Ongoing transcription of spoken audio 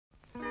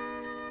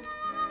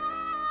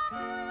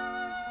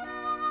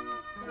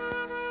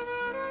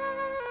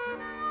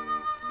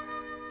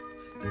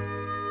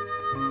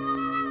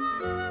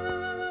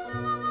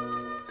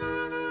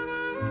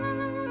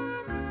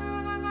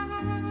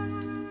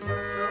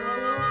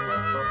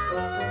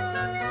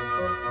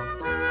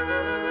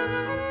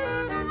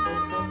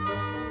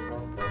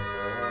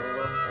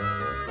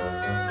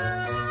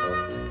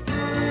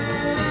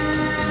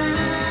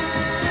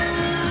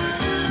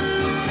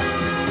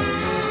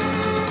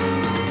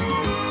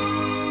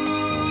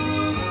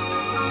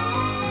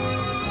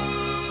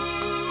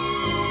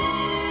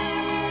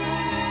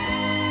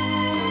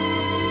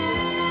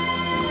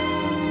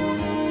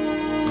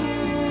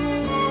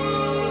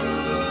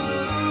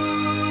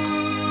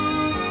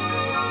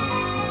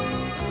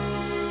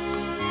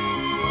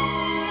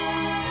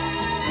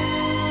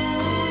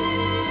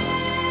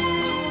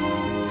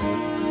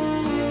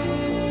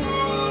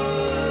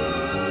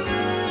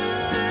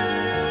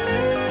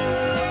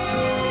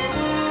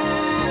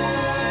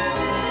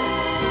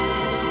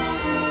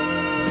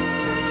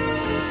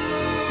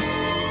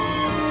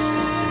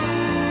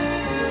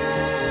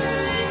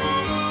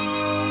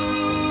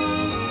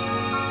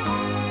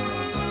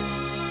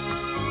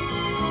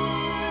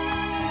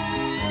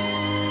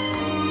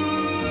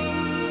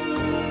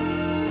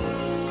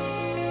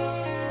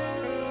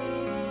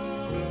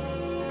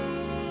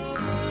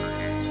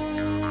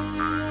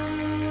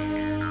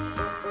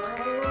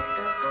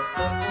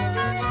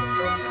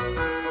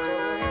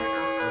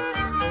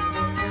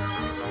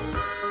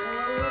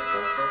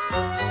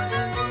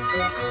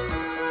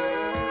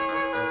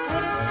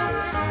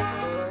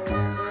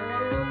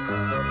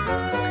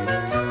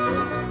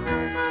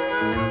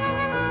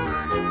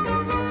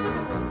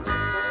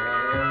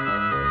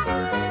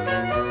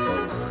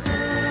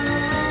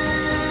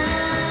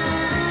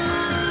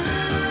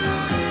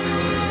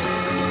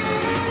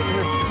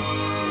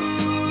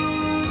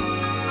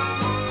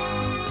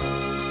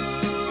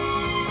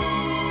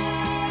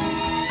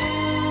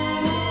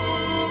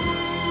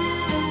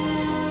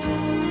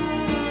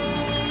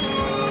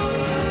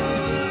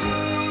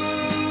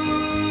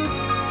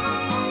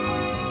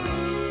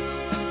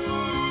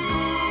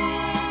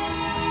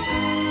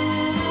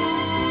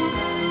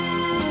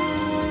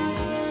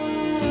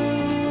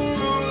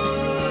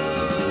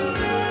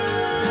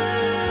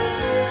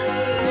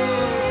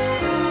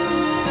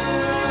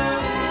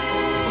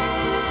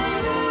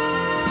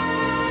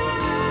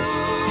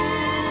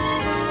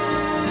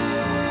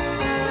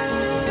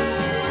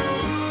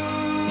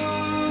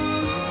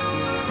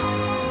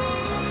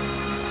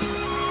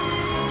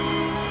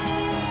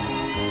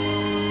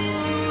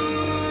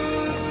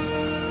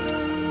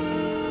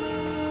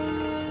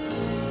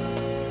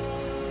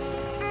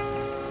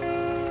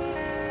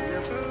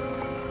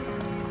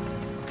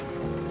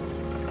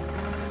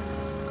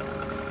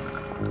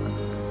Evening,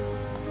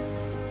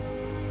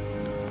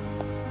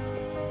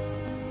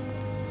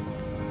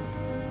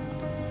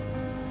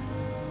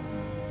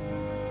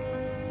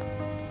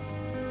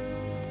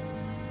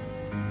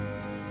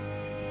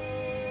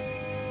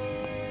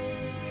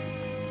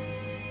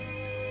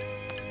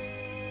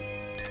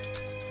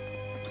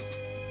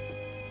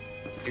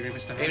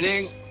 Mr. Holmes.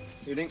 Evening.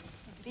 Evening.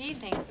 Good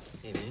evening.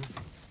 Evening.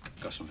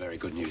 Got some very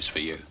good news for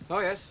you. Oh,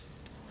 yes?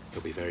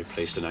 You'll be very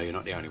pleased to know you're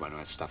not the only one who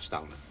had stuff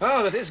stolen.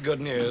 Oh, that is good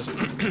news.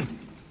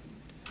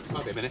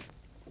 Might be a minute.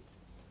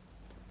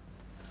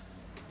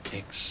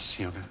 Eggs,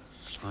 yogurt,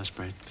 sliced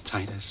bread,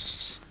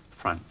 potatoes,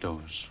 front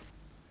doors.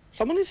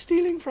 Someone is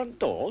stealing front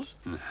doors?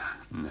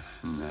 No.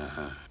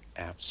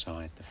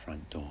 Outside the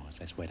front doors.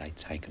 That's where they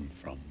take them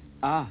from.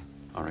 Ah.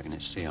 I reckon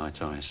it's CI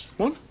ties.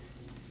 What?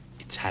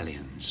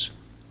 Italians.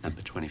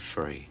 Number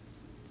 23.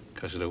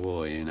 Because of the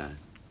war, you know.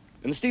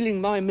 And stealing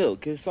my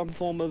milk is some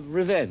form of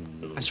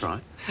revenge. That's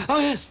right.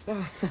 Oh, yes.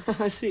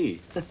 I see.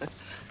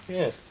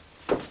 Yes.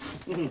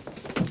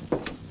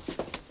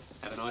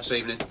 Have a nice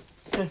evening.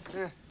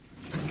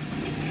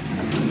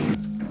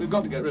 We've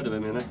got to get rid of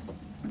him, you know.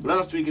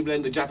 Last week he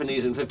blamed the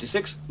Japanese in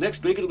 '56.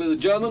 Next week it'll be the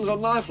Germans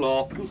on life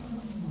law.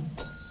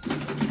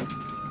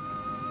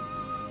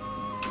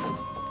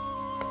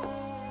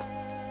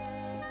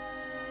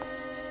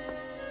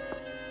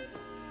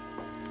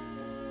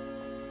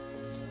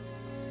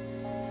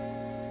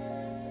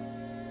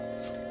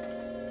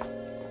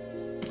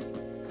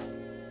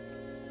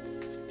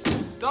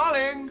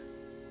 Darling!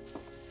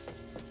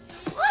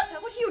 Arthur,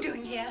 what are you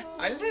doing here?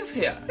 I live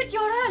here. But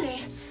you're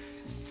early.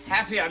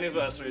 Happy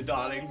anniversary,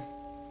 darling.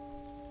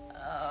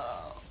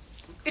 Oh.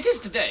 It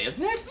is today,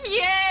 isn't it?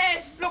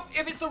 Yes! Look,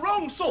 if it's the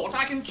wrong sort,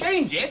 I can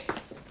change it.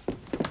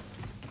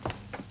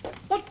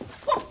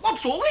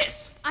 What's all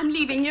this? I'm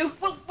leaving you.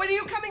 Well, when are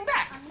you coming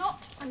back? I'm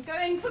not. I'm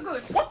going for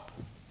good. What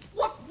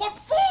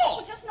for?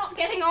 We're just not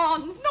getting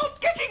on.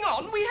 Not getting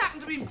on? We happen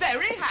to be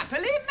very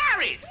happily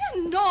married.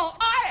 We're not.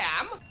 I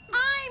am.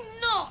 I'm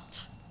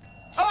not.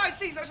 Oh, I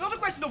see. So it's not a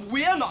question of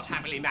we're not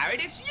happily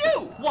married, it's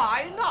you.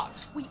 Why not?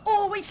 We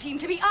always seem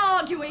to be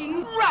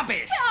arguing.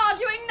 Rubbish. We're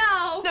arguing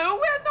now. No,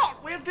 we're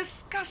not. We're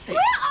discussing.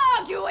 We're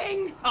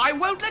arguing. I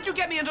won't let you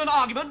get me into an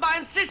argument by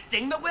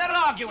insisting that we're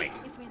arguing.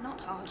 If we're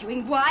not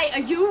arguing, why are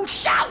you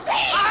shouting?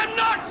 I'm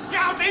not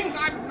shouting.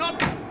 I'm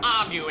not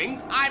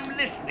arguing. I'm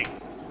listening.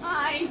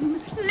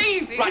 I'm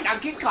leaving. Right, now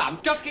keep calm.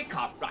 Just keep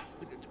calm. Right.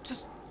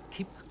 Just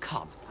keep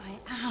calm. I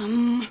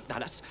am. Now,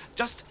 let's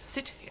just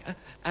sit here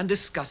and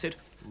discuss it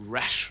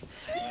rationally.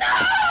 No!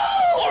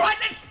 All right,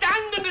 let's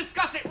stand and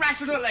discuss it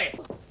rationally.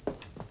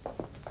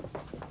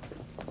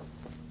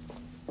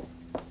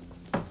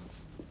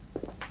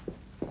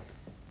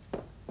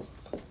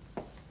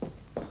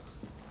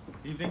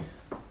 Evening.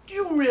 Do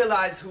you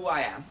realize who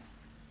I am?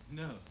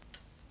 No.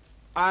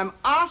 I'm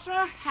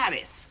Arthur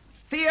Harris,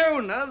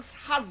 Fiona's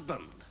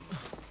husband.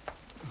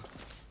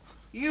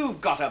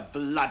 You've got a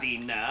bloody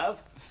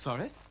nerve.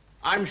 Sorry?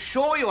 I'm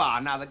sure you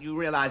are, now that you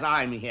realize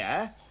I'm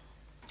here.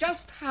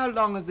 Just how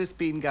long has this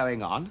been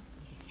going on?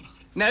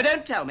 No,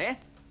 don't tell me.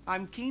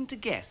 I'm keen to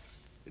guess.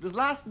 It was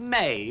last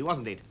May,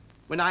 wasn't it?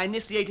 When I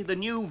initiated the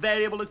new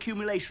variable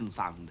accumulation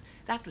fund.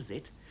 That was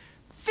it.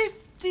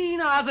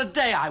 15 hours a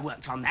day I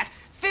worked on that.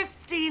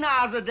 15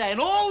 hours a day, and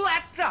all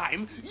that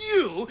time,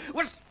 you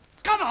was...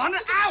 Come on,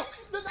 out!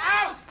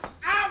 Out!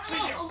 Out with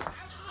you!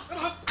 Come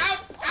on, out!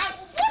 Out!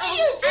 What are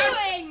you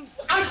doing?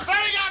 I'm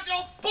throwing out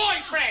your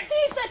boyfriend!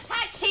 He's the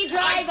taxi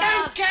driver.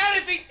 I don't care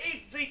if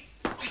he's the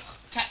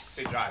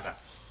taxi driver.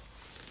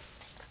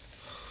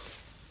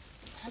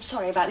 I'm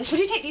sorry about this. Will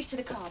you take these to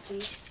the car,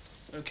 please?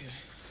 Okay.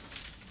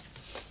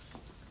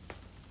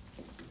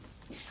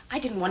 I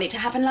didn't want it to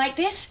happen like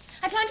this.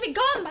 I planned to be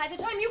gone by the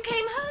time you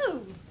came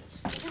home.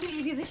 Let me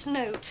leave you this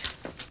note.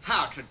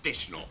 How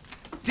traditional.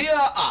 Dear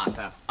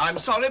Arthur, I'm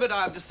sorry, but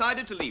I've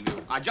decided to leave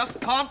you. I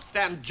just can't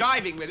stand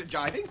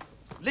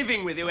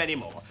living with you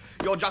anymore.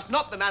 You're just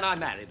not the man I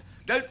married.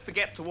 Don't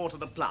forget to water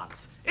the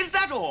plants. Is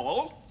that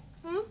all?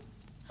 Hmm?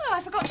 Oh,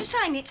 I forgot to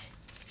sign it.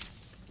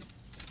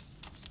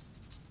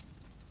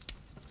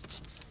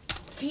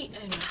 Fiona.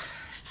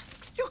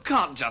 You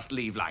can't just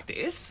leave like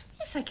this.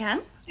 Yes, I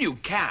can. You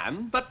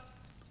can, but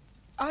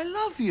I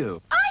love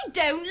you. I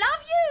don't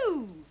love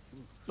you.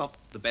 Not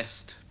the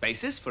best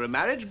basis for a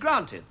marriage,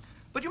 granted.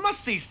 But you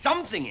must see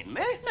something in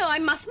me. No, I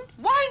mustn't.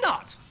 Why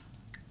not?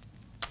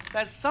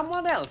 There's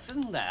someone else,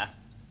 isn't there?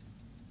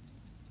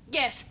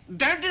 Yes.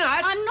 Don't deny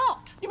it. I'm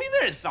not. You mean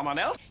there is someone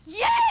else?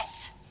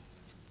 Yes!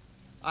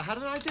 I had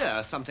an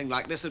idea something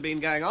like this had been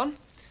going on.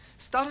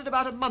 Started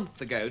about a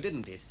month ago,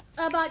 didn't it?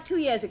 About 2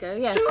 years ago,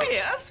 yes. 2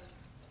 years?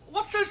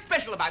 What's so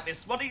special about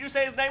this? What did you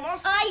say his name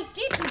was? I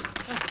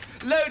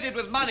didn't. Loaded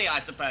with money, I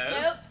suppose.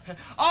 No.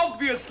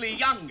 Obviously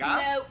younger.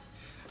 No.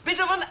 Bit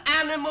of an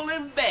animal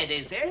in bed,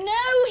 is he?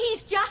 No,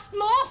 he's just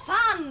more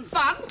fun.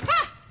 Fun?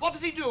 Ha! What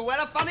does he do? Wear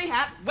a funny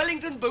hat,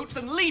 Wellington boots,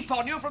 and leap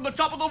on you from the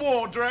top of the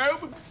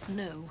wardrobe?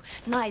 No,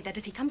 neither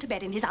does he come to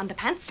bed in his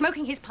underpants,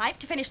 smoking his pipe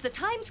to finish the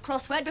Times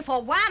crossword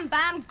before wham,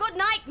 bam, good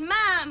night,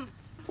 ma'am.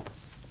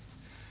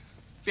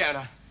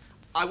 Fiona,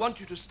 I want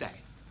you to stay.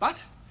 But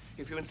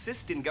if you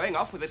insist in going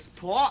off with this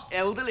poor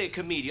elderly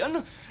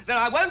comedian, then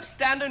I won't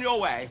stand in your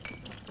way.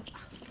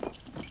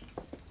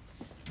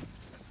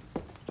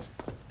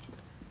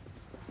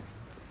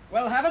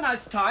 Well, have a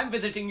nice time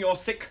visiting your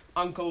sick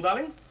uncle,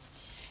 darling.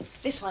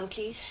 This one,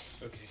 please.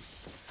 Okay.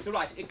 You're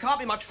right. It can't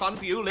be much fun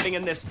for you living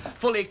in this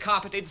fully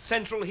carpeted,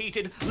 central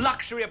heated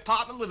luxury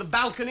apartment with a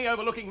balcony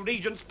overlooking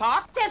Regent's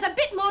Park. There's a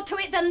bit more to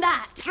it than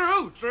that.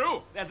 True,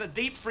 true. There's a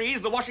deep freeze,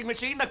 the washing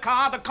machine, the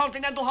car, the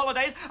continental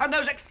holidays, and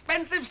those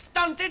expensive,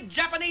 stunted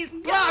Japanese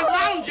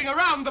lounging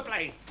around the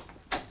place.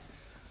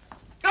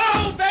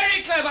 Oh,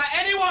 very clever.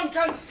 Anyone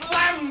can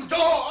slam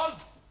doors.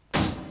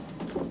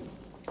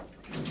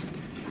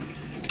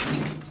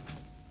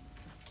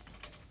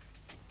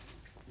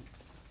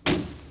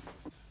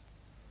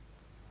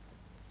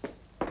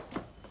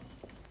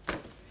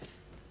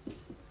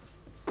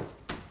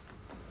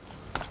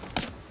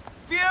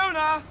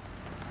 Fiona,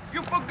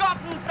 you've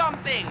forgotten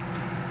something.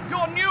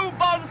 Your new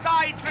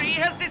bonsai tree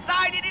has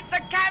decided it's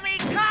a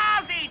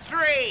kamikaze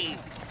tree.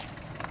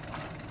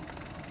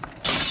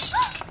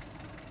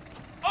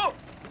 Oh,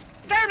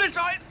 terribly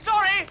sorry.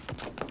 Sorry.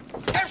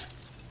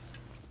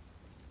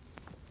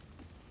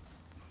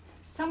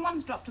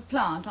 Someone's dropped a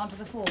plant onto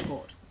the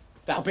forecourt.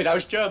 That'll be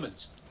those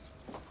Germans.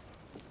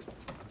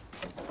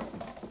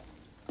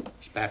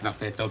 It's bad enough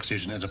their dog's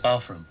using it as a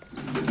bathroom.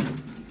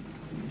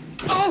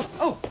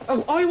 Oh,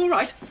 are you all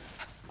right?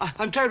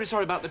 I'm terribly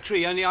sorry about the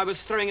tree, only I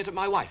was throwing it at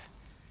my wife.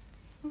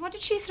 What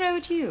did she throw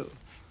at you?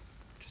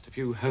 Just a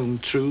few home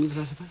truths,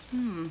 I suppose.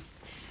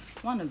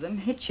 One of them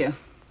hit you.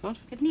 What?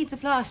 It needs a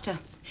plaster.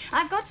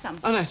 I've got some.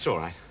 Oh, no, it's all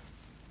right.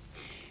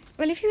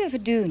 Well, if you ever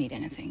do need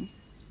anything,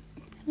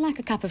 like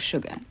a cup of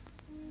sugar,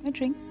 a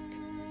drink,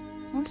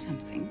 or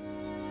something,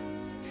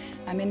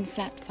 I'm in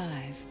flat 5.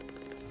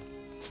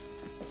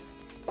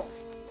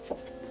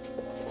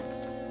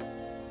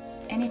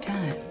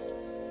 Anytime.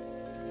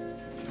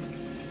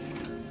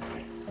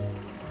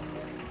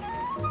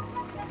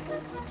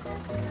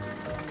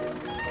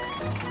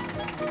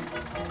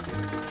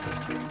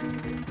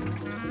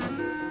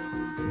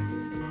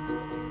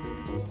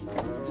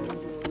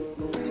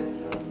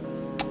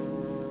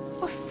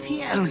 Oh,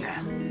 Fiona,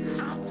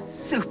 how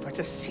super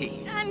to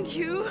see you. And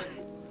you.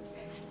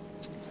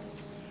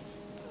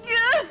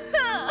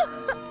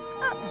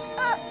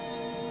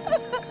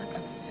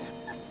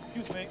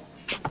 Excuse me.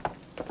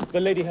 The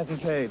lady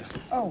hasn't paid.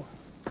 Oh,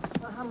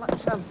 how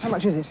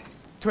much is it?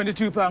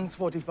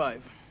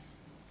 £22.45.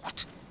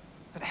 What?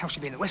 Where the hell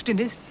should be in the West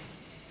Indies?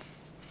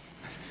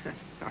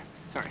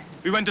 Sorry.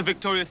 We went to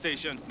Victoria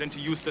Station, then to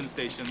Euston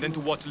Station, then to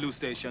Waterloo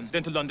Station,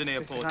 then to London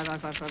Airport.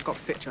 I've got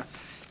the picture.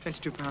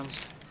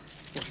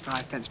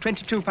 £22.45.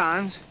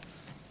 £22.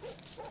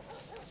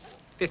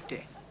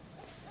 50.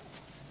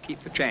 Keep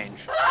the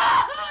change.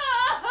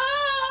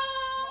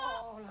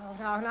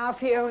 Oh, no,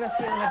 Fiona,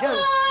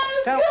 don't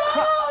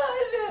cry.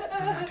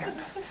 No,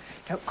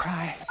 don't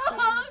cry.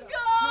 Oh,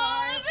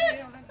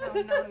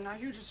 God! No,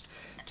 you just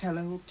tell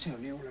old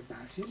Tony all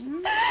about it.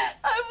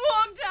 I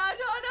walked out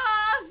on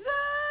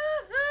Arthur.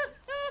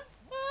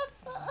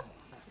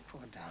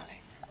 Poor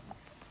darling.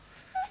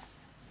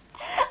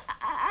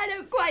 I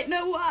don't quite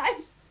know why.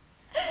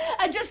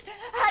 I just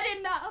had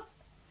enough.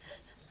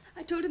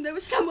 I told him there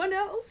was someone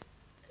else.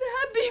 It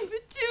had been for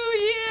 2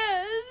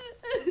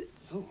 years.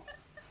 Oh,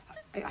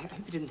 I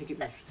hope you didn't think it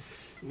was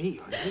me, you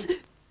know.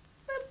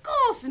 Of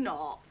course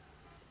not.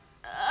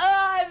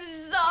 I'm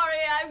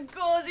sorry I'm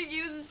causing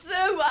you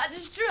so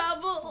much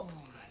trouble.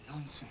 Oh,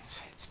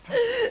 nonsense. It's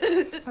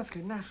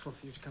perfectly natural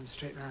for you to come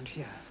straight round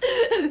here.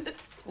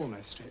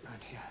 Almost straight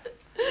round here.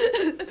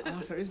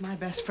 Arthur is my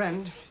best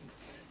friend,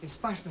 in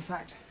spite of the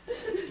fact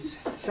his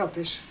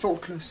selfish,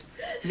 thoughtless,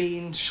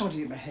 mean,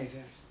 shoddy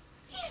behaviour.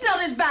 He's not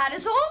as bad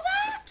as all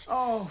that.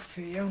 Oh,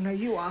 Fiona,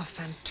 you are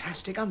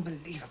fantastic,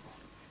 unbelievable.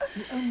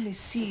 You only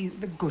see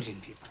the good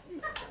in people.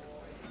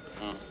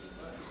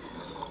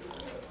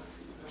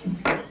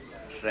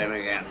 Same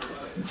again.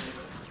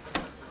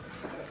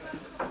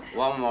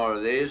 One more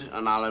of these,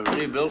 and I'll have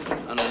rebuilt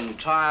an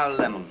entire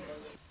lemon.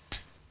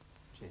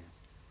 Cheers.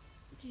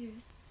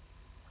 Cheers.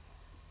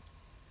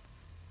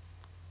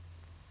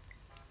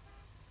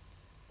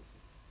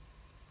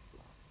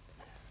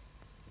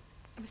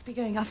 I must be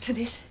going after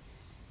this.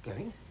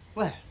 Going?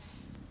 Where?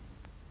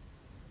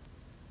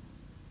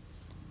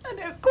 I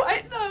don't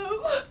quite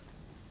know.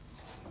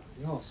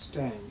 You're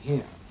staying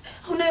here.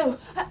 Oh, no.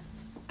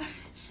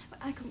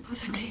 I couldn't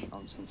possibly.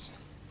 Nonsense.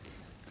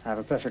 I have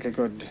a perfectly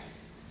good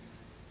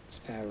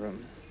spare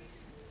room.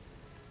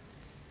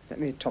 Let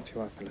me top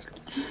you up a little.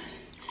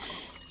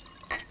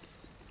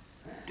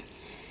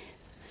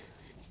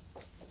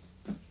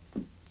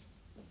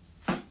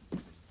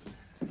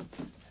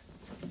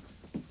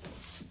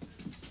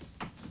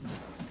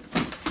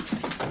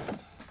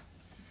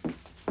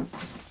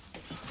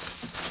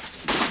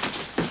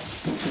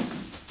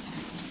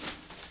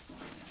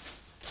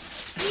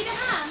 Need a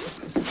hand?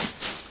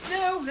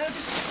 No,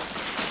 just...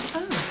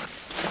 Oh.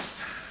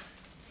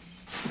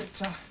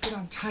 Bit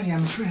untidy,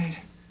 I'm afraid.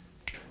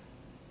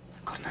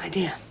 I've got an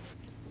idea.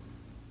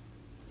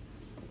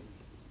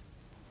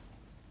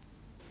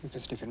 You can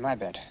sleep in my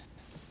bed.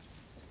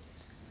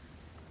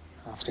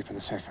 I'll sleep on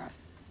the sofa.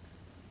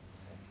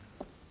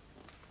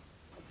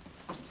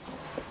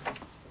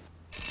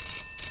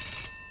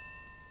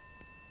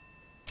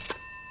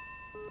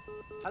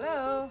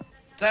 Hello?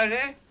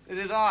 Tony, it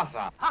is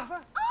Arthur.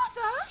 Arthur?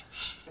 Arthur?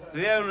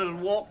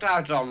 Fiona's walked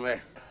out on me.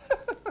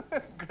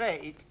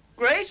 Great.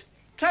 Great?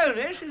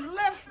 Tony, she's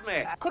left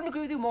me. I couldn't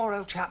agree with you more,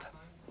 old chap.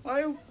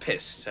 Are you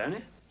pissed,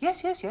 Tony?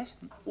 Yes, yes, yes.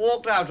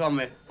 Walked out on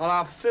me on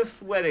our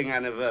 5th wedding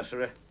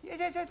anniversary. Yes,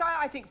 yes, yes.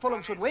 I think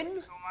Fulham should win. You're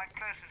my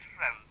closest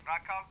friend. I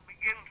can't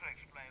begin to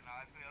explain how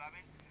I feel. I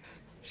mean,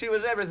 she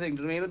was everything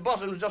to me. The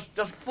bottom's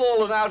just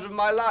fallen out of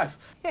my life.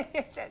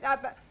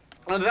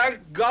 And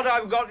thank God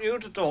I've got you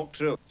to talk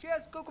to.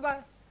 Cheers, goodbye.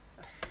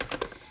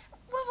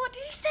 Well, what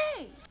did he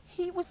say?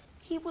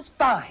 He was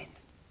fine.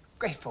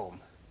 Great form.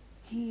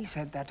 He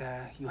said that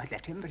you had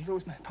left him, but he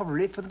thought it was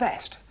probably for the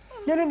best.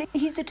 No,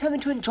 he's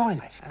determined to enjoy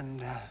life,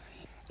 and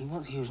he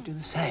wants you to do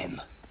the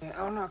same.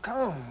 Oh, no, come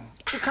on.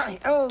 You can't...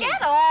 Oh.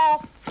 Get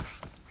off!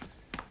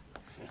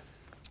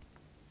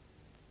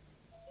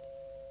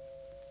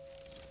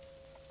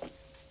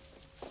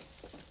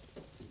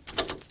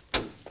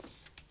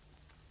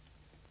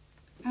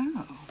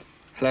 Oh.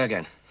 Hello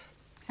again.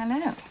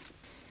 Hello.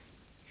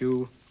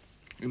 You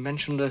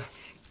mentioned a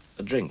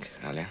drink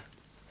earlier.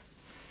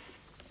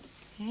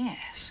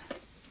 Yes.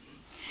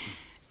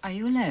 Are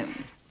you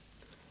alone?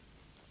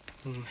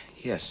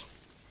 Yes.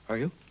 Are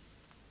you?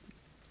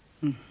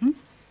 Mm-hmm.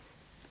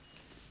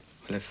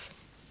 Well, if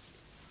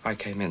I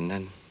came in,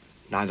 then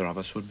neither of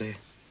us would be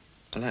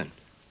alone.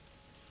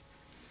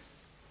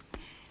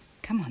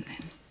 Come on,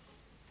 then.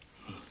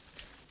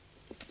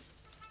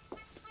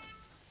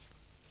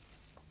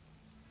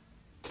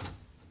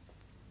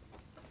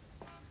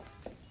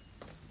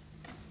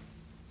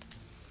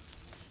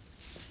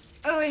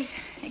 Oh,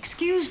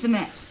 excuse the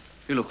mess.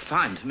 You look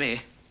fine to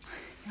me.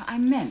 I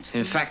meant...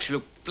 In fact, you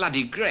look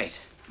bloody great.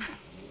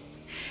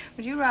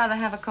 Would you rather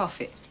have a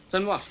coffee?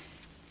 Than what?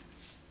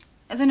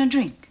 Than a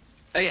drink?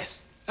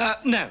 Yes.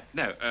 No,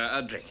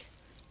 a drink.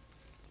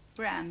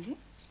 Brandy?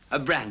 A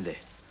brandy.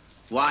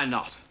 Why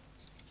not?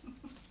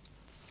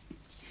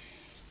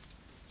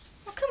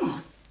 Well, come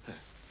on.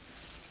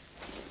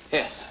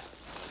 Yes.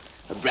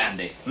 A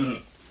brandy.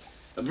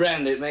 Mm-hmm. A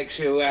brandy makes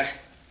you,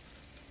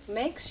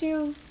 Makes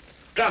you...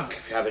 drunk,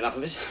 if you have enough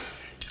of it.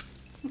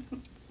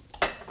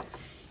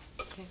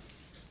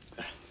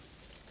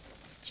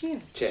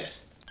 Cheers.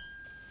 Cheers.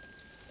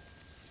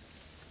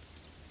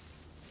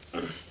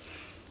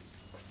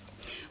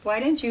 Why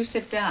don't you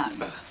sit down?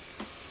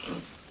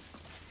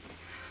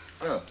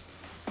 Oh.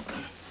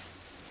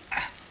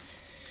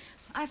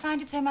 I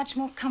find it so much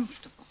more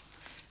comfortable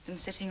than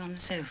sitting on the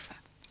sofa.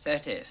 So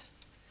it is.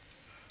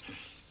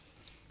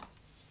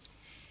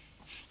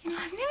 You know,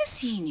 I've never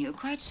seen you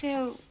quite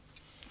so...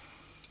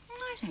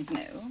 I don't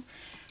know.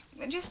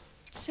 Just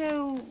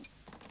so...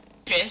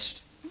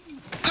 Pissed?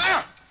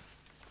 Ah!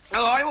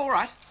 Oh, are you all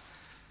right?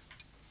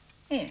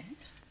 Yes.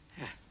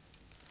 Yeah.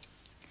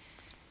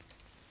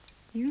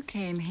 You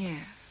came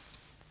here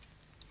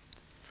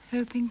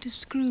hoping to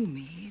screw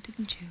me,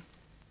 didn't you?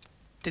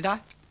 Did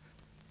I?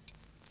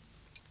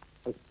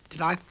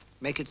 Did I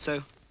make it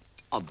so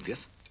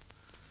obvious?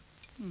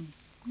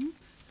 Mm-hmm.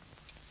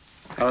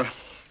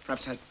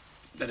 Perhaps I'd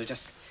better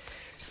just...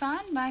 It's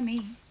fine by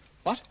me.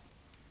 What?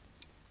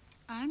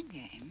 I'm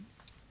game.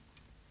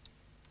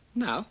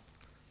 No.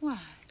 Why?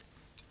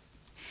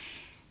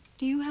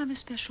 Do you have a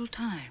special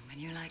time when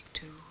you like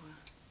to...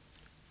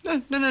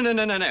 No.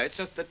 It's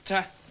just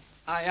that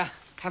I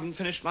haven't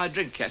finished my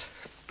drink yet.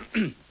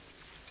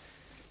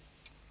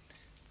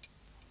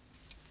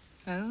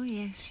 Oh,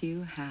 yes,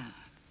 you have.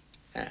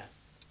 Yeah.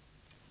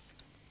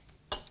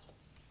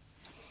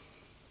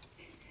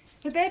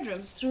 The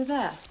bedroom's through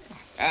there.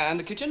 And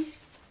the kitchen?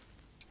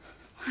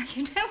 Why,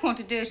 you don't want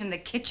to do it in the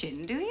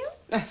kitchen, do you?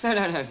 No.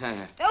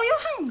 Oh,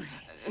 you're hungry?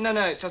 No,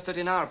 it's just that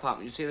in our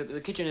apartment, you see,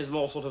 the kitchen is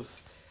more sort of...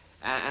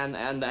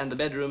 And the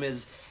bedroom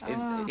is...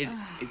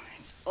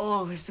 It's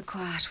always the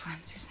quiet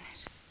ones, isn't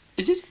it?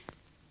 Is it?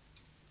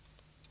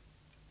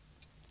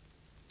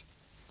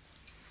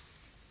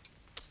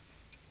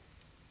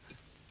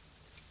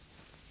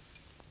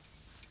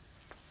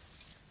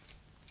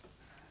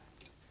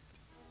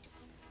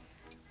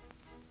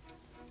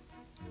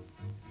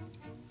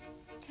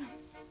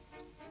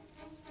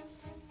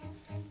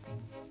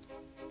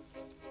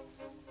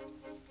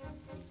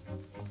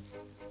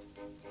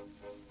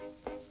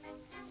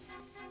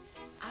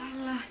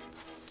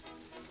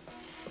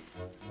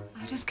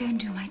 I'll just go and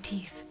do my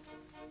teeth.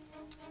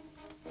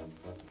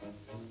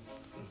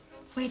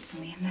 Wait for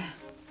me in there.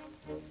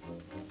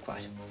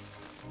 Quite.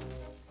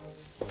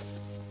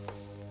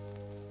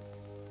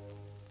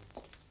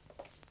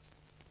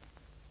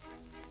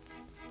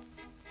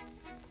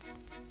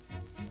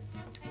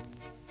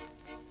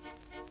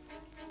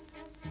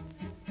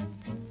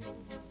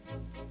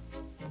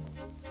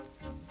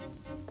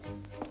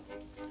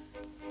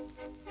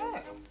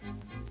 Oh,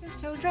 you're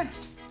still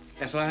dressed.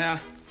 Yes, well, I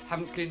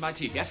haven't cleaned my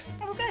teeth yet.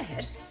 Oh, well, go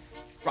ahead.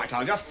 Right,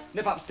 I'll just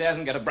nip upstairs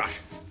and get a brush.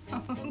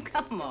 Oh,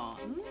 come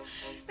on.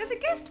 There's a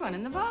guest one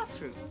in the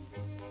bathroom.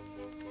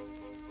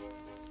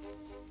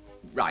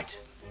 Right.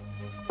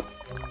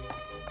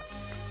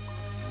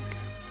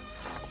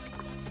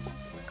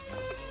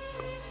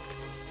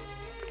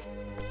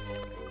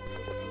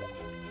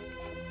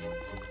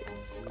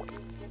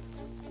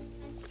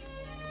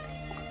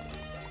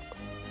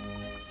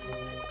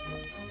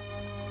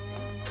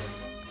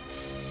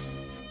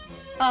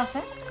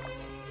 Arthur?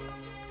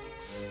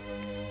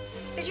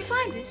 Did you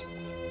find it?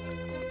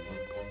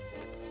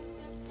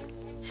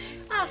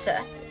 Arthur?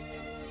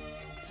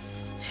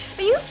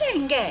 Are you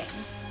playing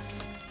games?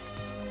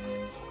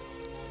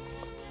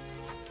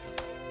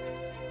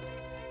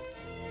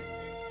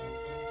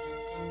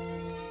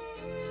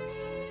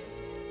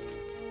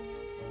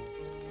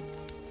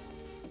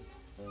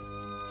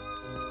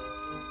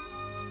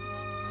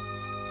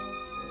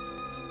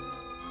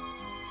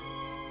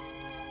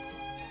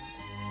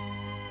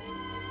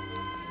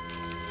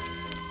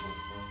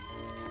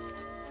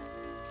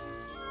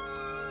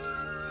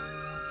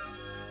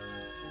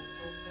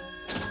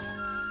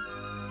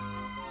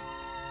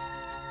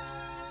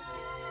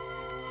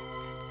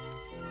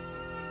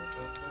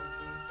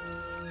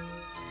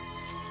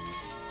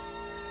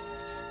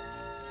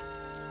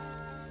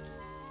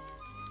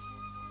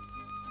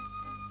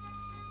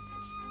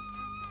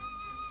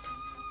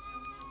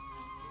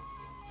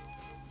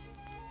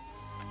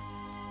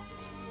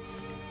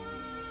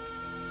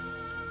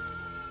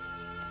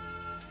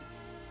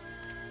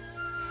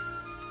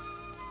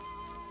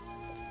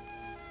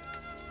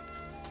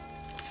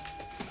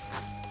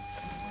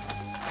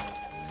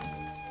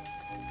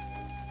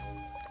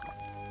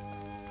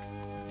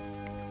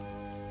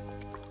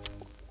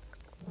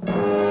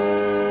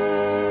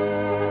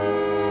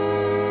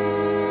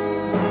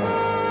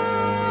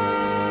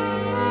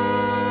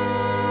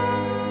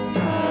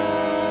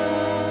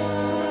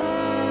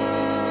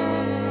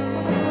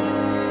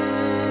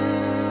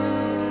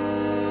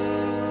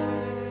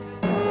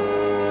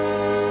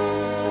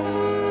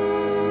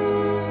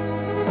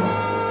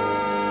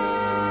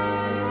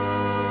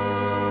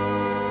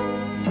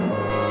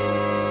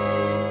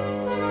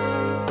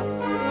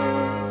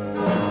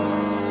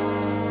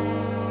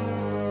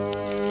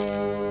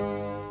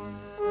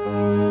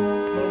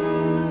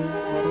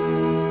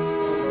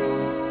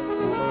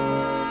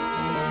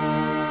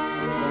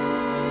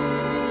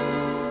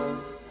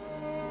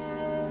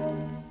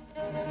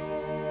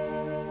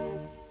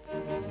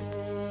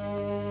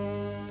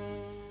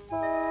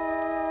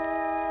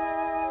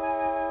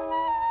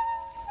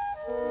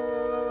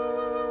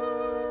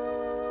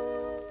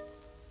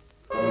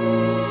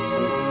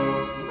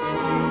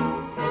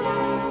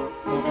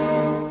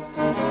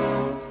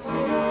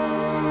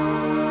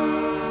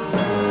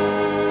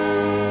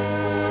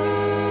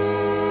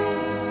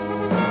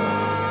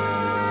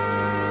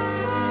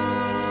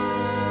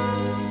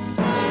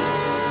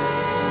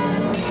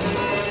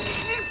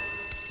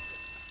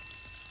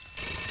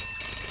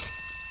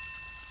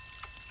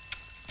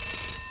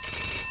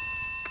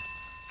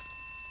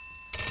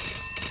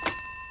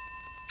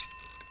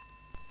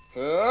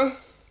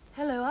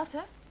 Hello,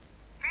 Arthur.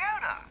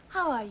 Fiona!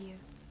 How are you?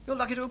 You're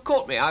lucky to have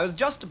caught me. I was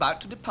just about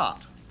to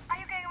depart. Are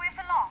you going away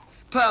for long?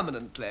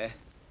 Permanently.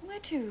 Where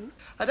to?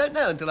 I don't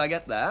know until I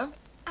get there.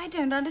 I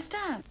don't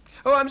understand.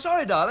 Oh, I'm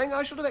sorry, darling.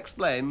 I should have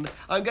explained.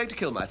 I'm going to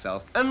kill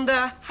myself. And,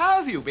 how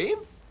have you been?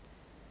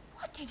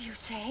 What did you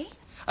say?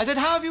 I said,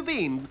 how have you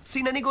been?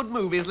 Seen any good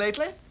movies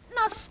lately?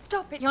 Now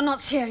stop it. You're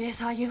not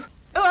serious, are you?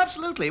 Oh,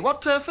 absolutely.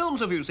 What films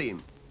have you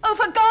seen? Oh,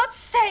 for God's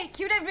sake!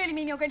 You don't really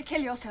mean you're going to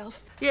kill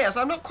yourself? Yes,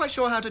 I'm not quite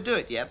sure how to do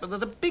it yet, but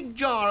there's a big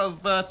jar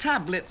of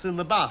tablets in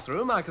the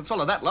bathroom. I can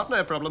swallow that lot,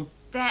 no problem.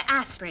 They're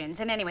aspirins,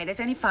 and anyway, there's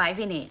only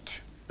 5 in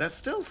it. There's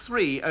still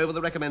 3 over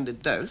the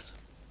recommended dose.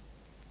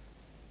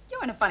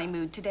 You're in a funny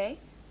mood today.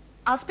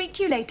 I'll speak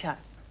to you later.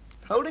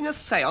 Holding a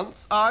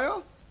séance, are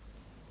you?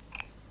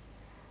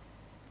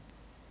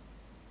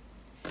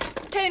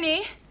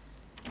 Tony?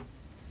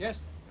 Yes?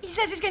 He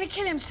says he's going to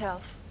kill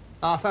himself.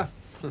 Arthur?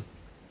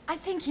 I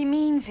think he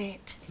means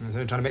it. Is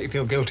he trying to make you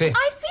feel guilty?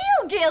 I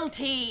feel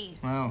guilty.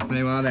 Well, there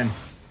you are then.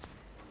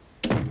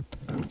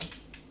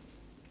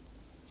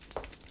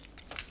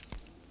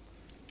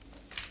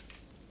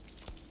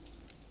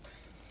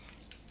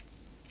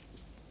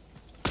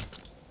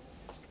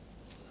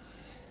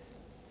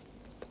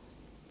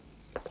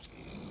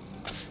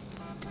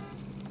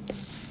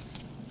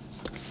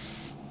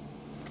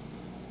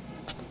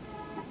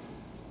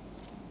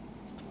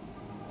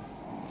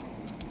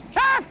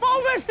 Careful,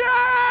 Mr.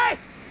 Harris!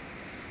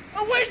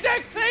 A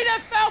window cleaner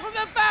fell from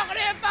the balcony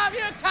above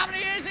you a couple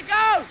of years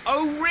ago!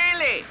 Oh,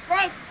 really?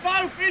 Broke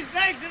both his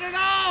legs and an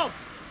arm!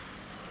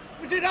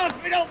 Was in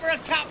hospital for a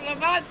couple of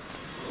months!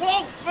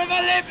 Walks with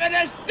a limp and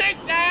a stick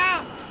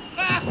now!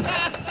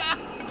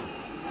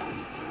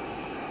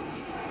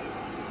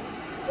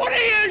 What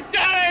are you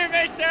doing,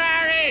 Mr.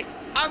 Harris?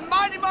 I'm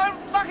minding my own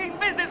fucking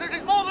business, which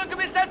is more than can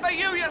be said for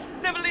you, you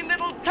snivelling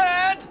little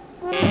turd!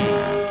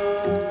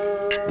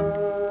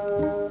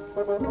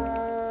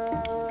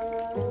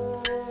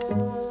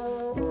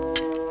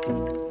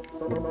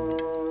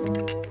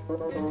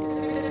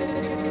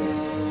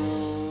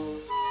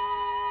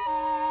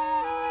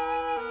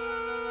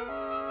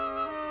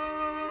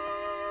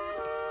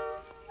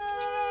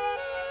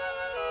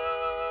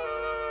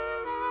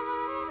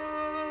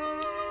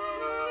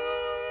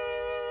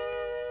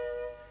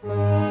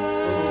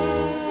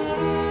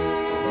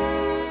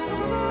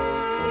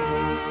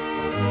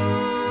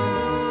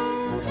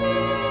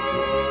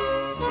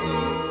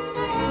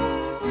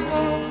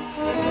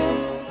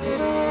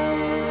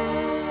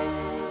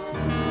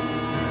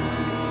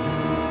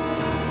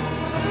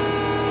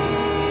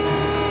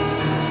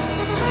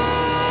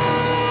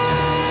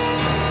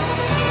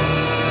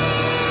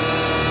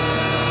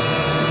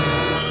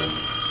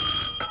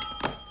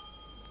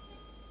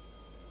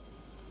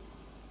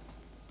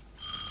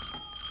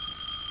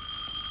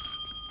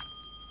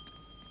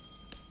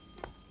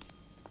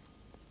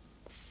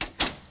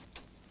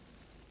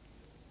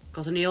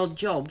 Got any odd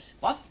jobs?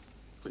 What?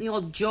 Got any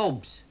odd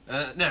jobs?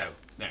 No.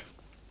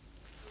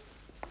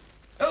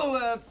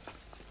 Oh,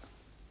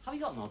 Have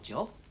you got an odd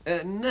job?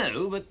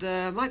 no, but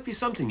there might be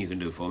something you can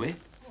do for me.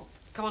 Oh.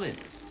 Come on in.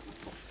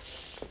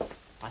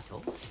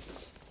 Right-o.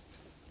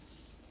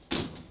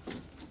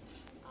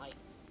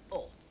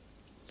 Oh,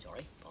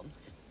 sorry, pardon.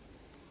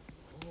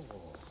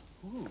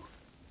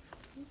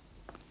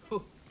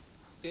 Oh,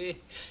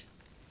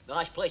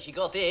 nice place you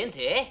got here, ain't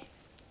it, eh?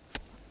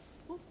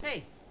 Oh,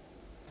 hey.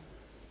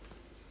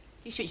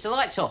 You switched the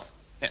lights off?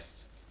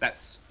 Yes,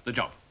 that's the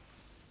job.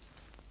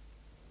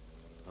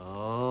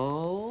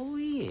 Oh,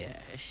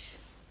 yes.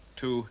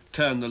 To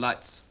turn the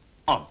lights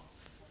on.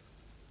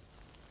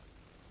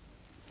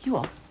 You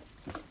what?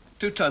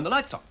 To turn the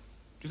lights on.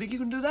 Do you think you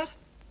can do that?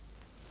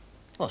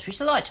 What, switch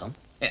the lights on?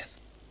 Yes.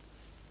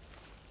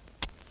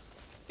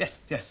 Yes,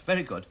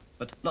 very good.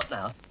 But not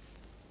now.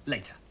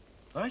 Later.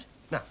 All right?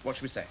 Now, what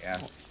should we say?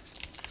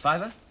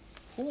 Fiver?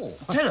 Oh.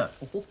 Tenner?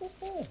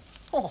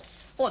 Oh,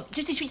 what,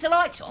 just to switch the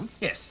lights on?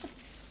 Yes.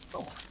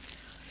 Oh.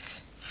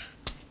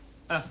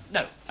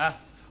 No.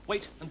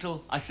 Wait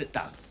until I sit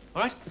down.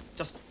 All right?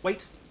 Just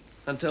wait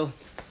until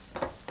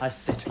I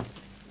sit.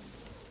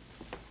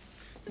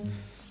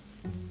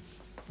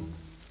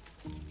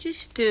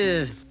 Just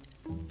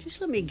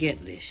let me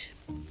get this.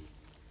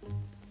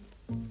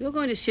 You're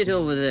going to sit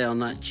over there on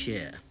that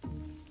chair.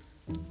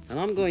 And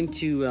I'm going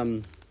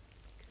to.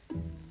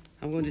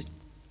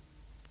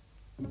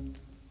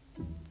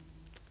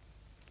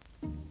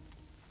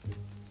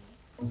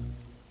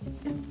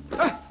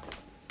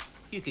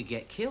 You could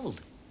get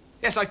killed.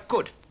 Yes, I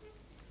could.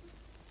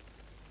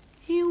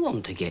 You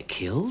want to get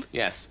killed?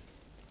 Yes.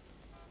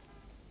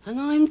 And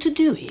I'm to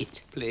do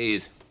it?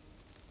 Please.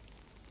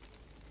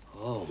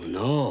 Oh,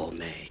 no,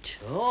 mate.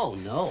 Oh,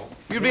 no.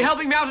 You'd be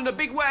helping me out in a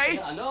big way.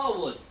 Yeah, I know I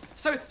would.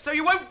 So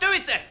you won't do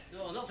it then?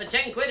 No, not for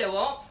 10 quid I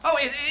won't. Oh,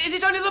 is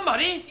it only the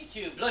money?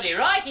 You're too bloody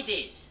right it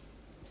is.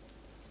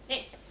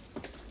 Hey,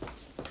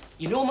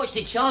 you know how much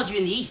they charge you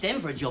in the East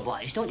End for a job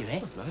like this, don't you, eh?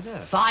 I know.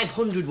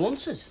 500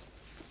 onces.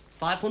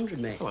 500,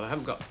 mate. Well, I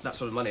haven't got that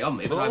sort of money on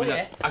me, but Oh, I mean,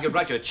 yeah. I could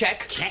write you a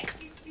cheque. Cheque?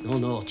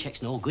 No,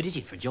 cheque's no good, is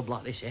it, for a job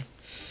like this, eh?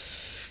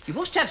 You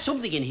must have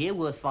something in here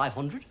worth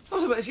 500.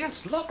 Oh, but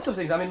yes, lots of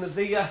things. I mean, there's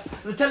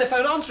the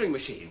telephone answering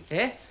machine.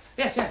 Eh?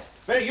 Yes.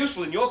 Very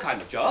useful in your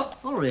kind of job.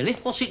 Oh, really?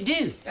 What's it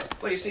do? Yes.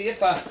 Well, you see,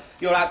 if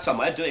you're out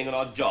somewhere doing an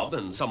odd job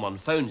and someone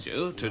phones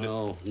you to...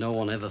 No, no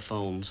one ever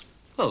phones.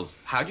 Well,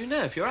 how do you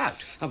know if you're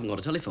out? I haven't got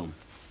a telephone.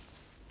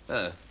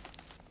 Oh.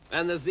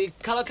 And there's the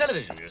colour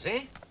television, you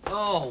see?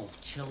 Oh,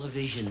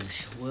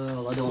 televisions.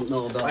 Well, I don't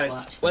know about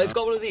that. Well, it's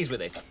got one of these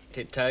with it.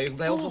 You can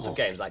play all sorts of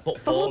games, like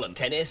football and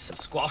tennis and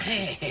squash.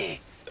 Hey.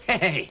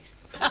 I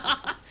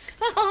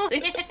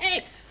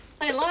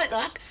like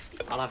that.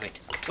 I'll have it.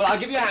 Well, I'll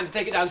give you a hand to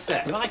take it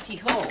downstairs.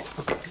 Righty-ho.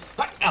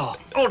 Oh,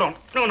 hold on.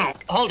 No.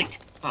 Hold it.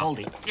 Hold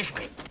it. This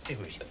way.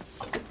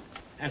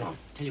 Hang on.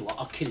 Tell you what,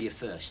 I'll kill you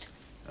first.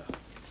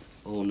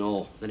 Oh,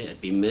 no. Then it'd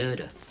be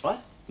murder.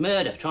 What?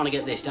 Murder, trying to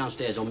get this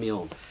downstairs on my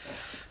own.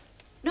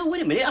 No,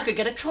 wait a minute. I could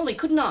get a trolley,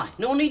 couldn't I?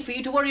 No need for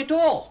you to worry at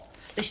all.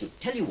 Listen,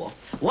 tell you what.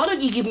 Why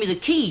don't you give me the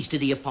keys to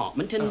the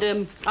apartment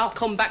and I'll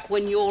come back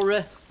when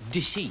you're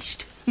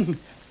deceased.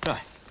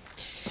 Right.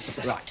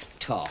 Right,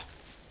 tar.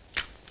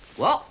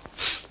 Well,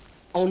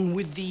 on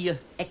with the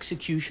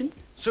execution.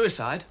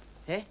 Suicide?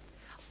 Eh?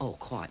 Oh,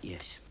 quite,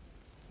 yes.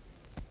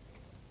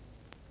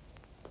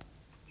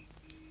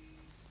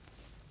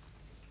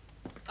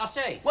 I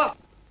say. What?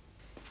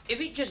 If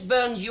it just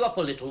burns you up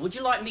a little, would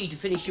you like me to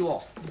finish you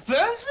off?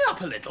 Burns me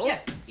up a little? Yeah.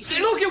 You see,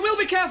 Look, you will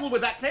be careful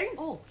with that thing.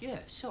 Oh, yeah,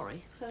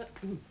 sorry.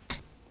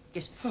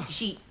 Yes, you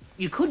see,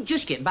 you could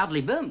just get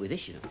badly burnt with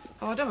this, you know.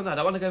 Oh, I don't want that.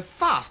 I want to go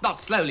fast,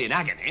 not slowly in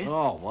agony.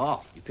 Oh,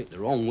 well, you picked the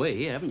wrong way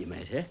here, haven't you,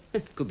 mate, eh?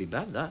 Could be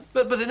bad, that.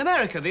 But in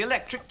America, the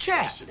electric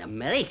chair. Yes, in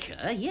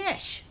America,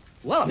 yes.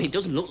 Well, I mean, it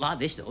doesn't look like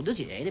this, though, does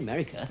it, eh, in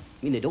America?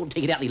 I mean, they don't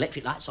take it out the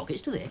electric light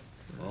sockets, do they?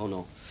 Oh,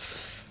 no.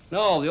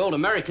 No, the old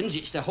Americans,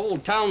 it's the whole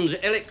town's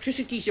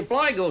electricity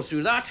supply goes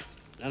through that.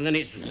 And then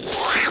it's...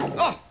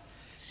 Oh!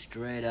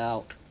 Straight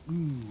out. Ooh,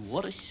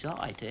 what a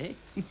sight, eh?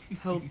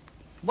 Well,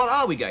 what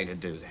are we going to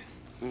do, then?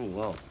 Oh,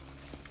 well,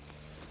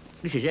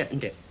 this is it,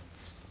 isn't it?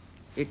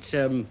 It's,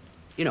 you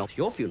know, it's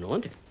your funeral,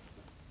 isn't it?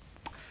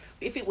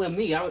 If it were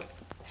me, I would...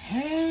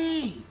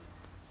 Hey!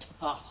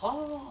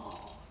 Ha-ha!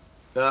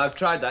 No, I've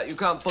tried that. You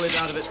can't pull it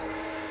out of it.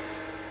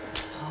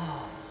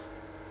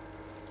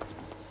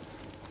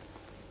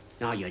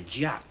 Now, your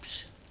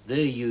Japs,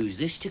 they use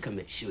this to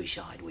commit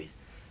suicide with.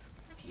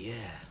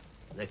 Yeah,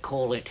 they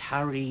call it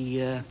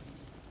Hare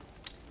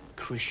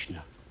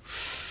Krishna.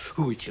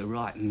 Oh, it's a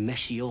right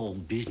messy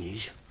old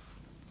business.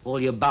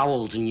 All your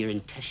bowels and your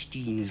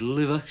intestines,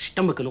 liver,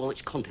 stomach and all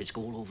its contents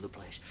go all over the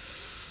place.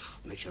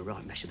 Makes a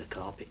right mess of the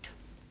carpet.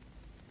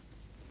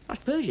 That's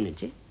Persian,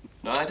 isn't it?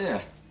 No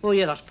idea. Oh,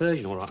 yeah, that's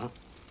Persian, all right, huh?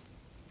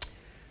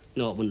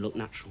 No, it wouldn't look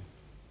natural.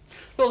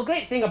 Well, the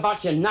great thing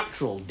about your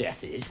natural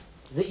death is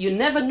that you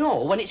never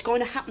know when it's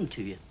going to happen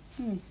to you.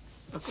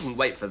 I couldn't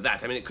wait for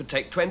that. I mean, it could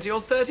take 20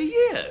 or 30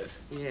 years.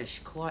 Yes,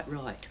 quite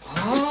right.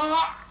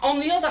 On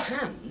the other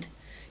hand,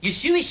 your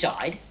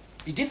suicide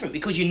is different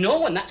because you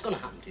know when that's going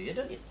to happen to you,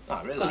 don't you?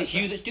 I realise Because it's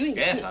you that's doing it.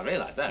 Yes, I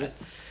realise that. Yes.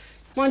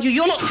 Mind you,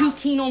 you're not too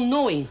keen on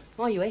knowing,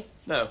 are you, eh?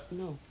 No.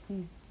 No.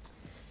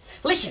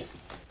 Listen,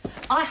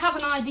 I have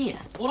an idea.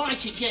 What I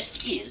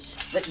suggest is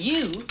that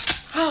you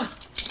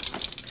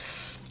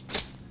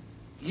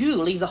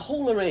leave the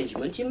whole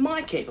arrangement in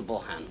my capable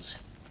hands.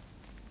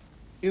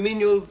 You mean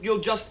you'll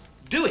just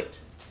do it?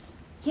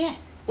 Yeah,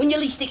 when you're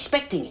least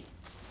expecting it.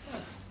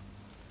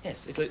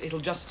 Yes, it'll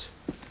just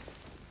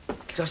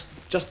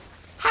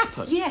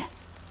happen. Yeah.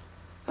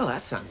 Oh,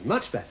 that sounds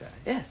much better.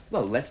 Yes.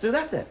 Well, let's do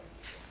that then.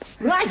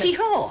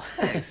 Righty-ho.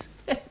 Thanks.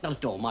 Not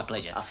at all, my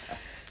pleasure.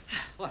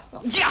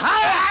 Don't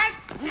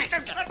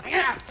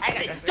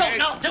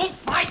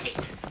fight it!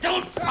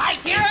 Don't fight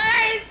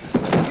it!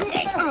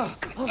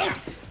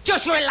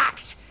 Just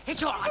relax.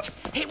 It's all right.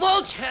 It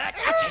won't hurt.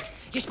 That's it.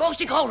 You're supposed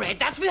to go red.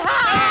 That's me.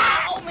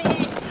 Oh, me.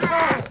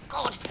 Oh,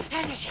 God.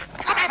 What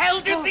the hell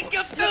do you think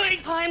you're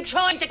doing? I'm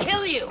trying to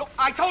kill you. Look,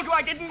 I told you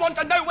I didn't want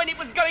to know when it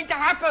was going to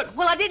happen.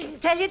 Well, I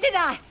didn't tell you, did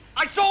I?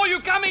 I saw you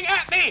coming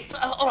at me.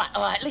 All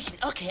right. Listen.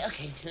 Okay.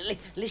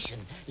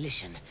 Listen.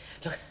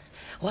 Look,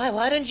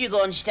 why don't you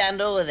go and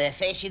stand over there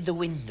facing the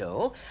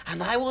window,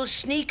 and I will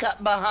sneak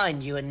up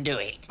behind you and do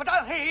it. But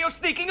I'll hear you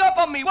sneaking up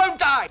on me,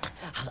 won't I?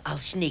 I'll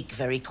sneak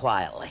very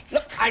quietly.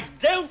 Look, I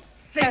don't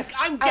think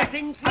I'm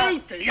getting through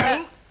to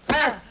you.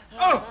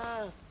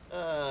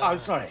 I'm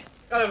sorry.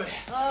 Over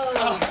here.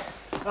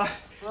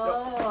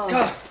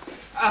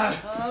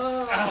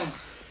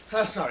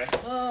 Sorry.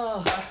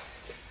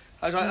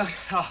 I was like,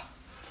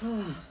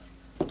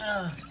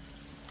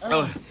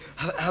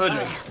 have a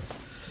drink.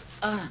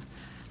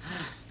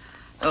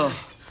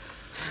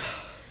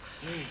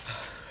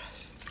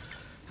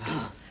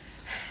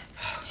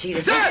 See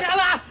the thing?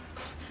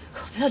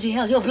 Bloody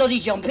hell, you're bloody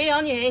jumpy,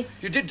 aren't you?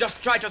 You did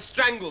just try to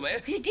strangle me.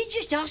 You did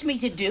just ask me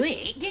to do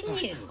it,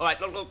 didn't you? All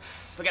right, look,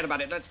 forget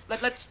about it.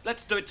 Let's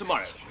do it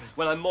tomorrow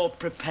when I'm more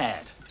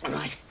prepared.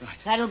 Right.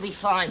 That'll be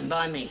fine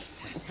by me.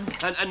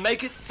 And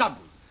make it sudden.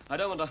 I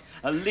don't want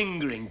a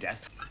lingering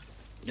death.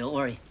 Don't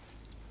worry.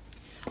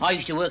 I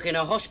used to work in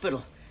a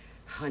hospital.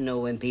 I know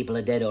when people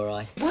are dead, all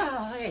right.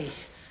 Well, hey.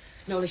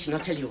 No, listen,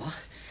 I'll tell you what.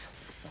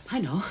 I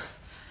know.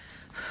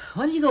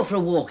 Why don't you go for a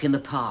walk in the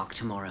park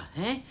tomorrow,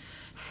 eh?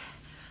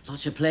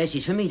 Lots of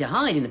places for me to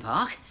hide in the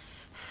park.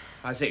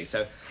 I see.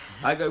 So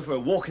I go for a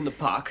walk in the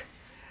park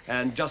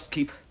and just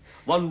keep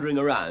wandering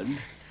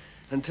around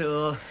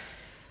until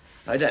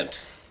I don't.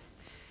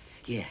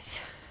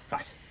 Yes.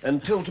 Right.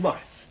 Until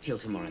tomorrow. Till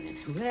tomorrow, then.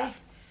 Okay.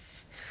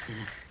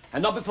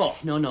 And not before?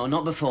 No,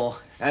 not before.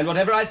 And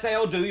whatever I say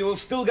or do, you will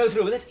still go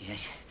through with it?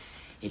 Yes.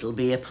 It'll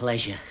be a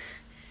pleasure.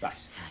 Right.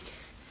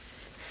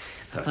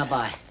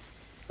 Bye-bye.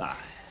 Bye.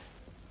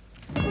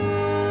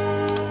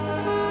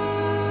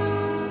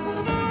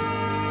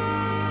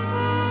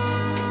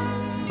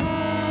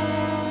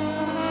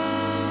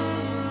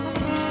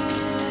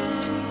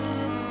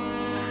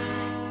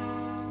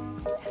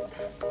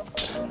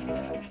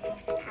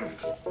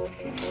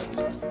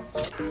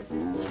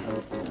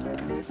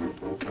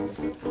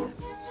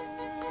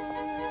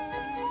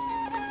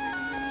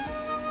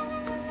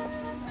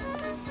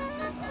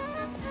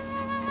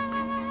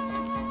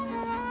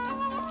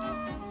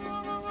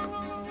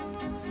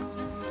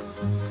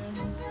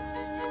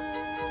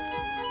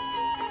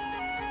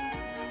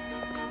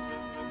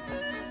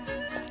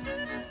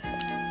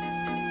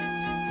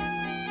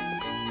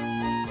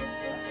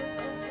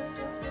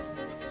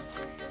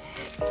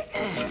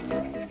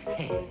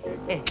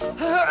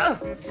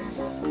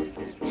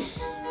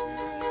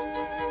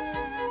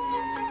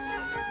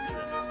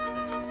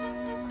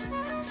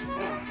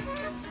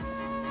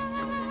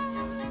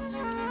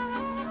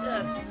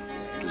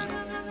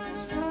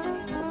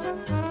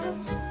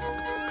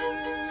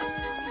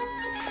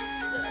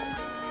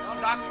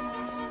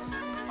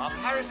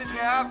 Harris is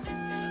here.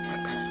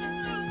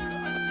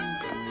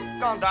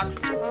 Go on, ducks.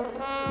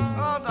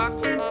 Oh,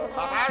 ducks.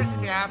 Harris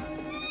is here.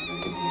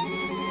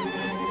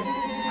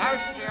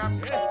 Harris is here.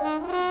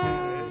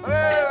 Oh,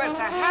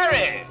 Mr.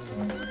 Harris.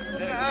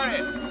 Mr.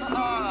 Harris.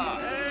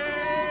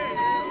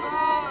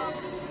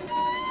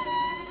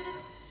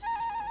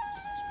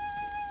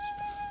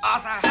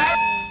 Arthur Harris.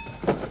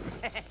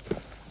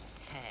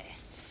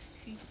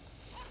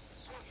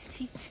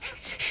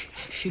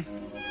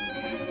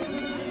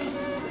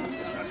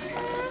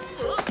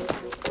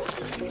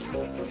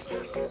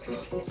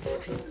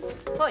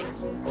 Oi,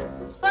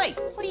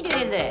 what are you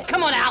doing in there?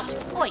 Come on out!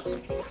 Oi,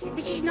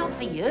 this is not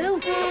for you.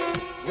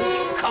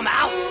 Come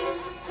out!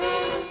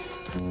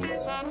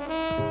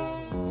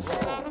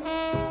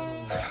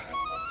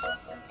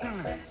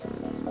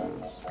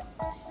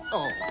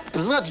 Oh,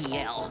 bloody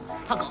hell.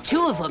 I've got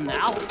two of them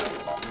now.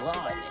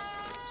 Blimey.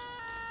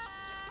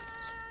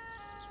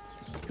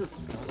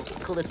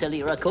 Call the telly,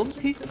 here I come.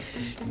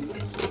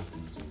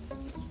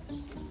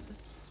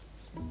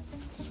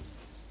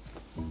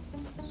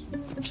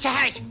 Mr.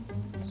 Harris!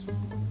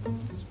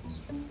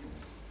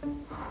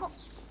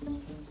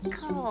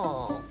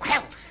 Oh,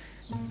 well,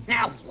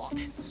 now what?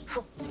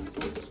 I'll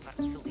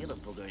fill the other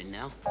bugger in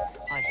now.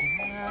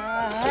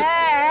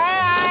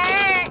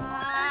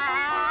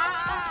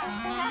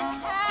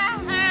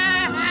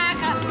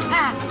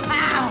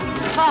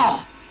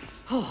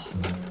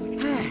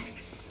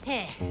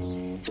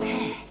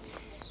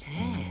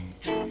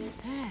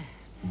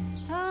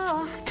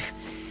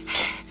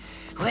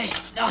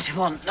 Where's not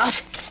want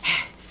not?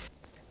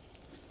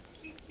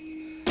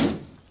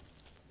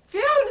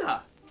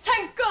 Fiona!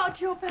 Thank God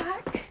you're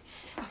back.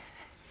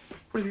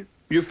 What have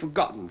you've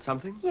forgotten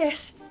something?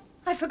 Yes,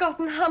 I've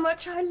forgotten how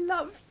much I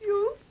love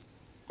you.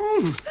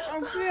 Oh,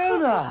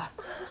 Fiona!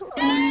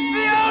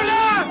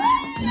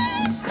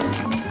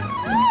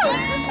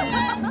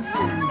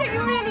 So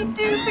you really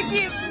do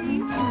forgive me?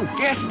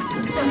 Yes,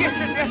 yes,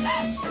 yes, yes.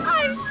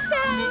 I'm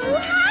so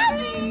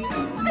happy.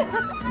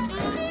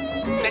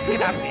 Let's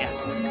get out of here.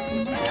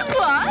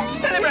 What?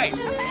 Celebrate.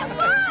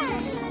 Why?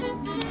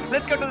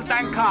 Let's go to the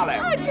San Carlo.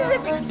 Oh,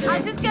 terrific.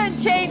 I'll just go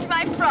and change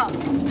my frock.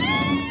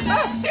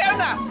 Oh,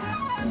 Fiona!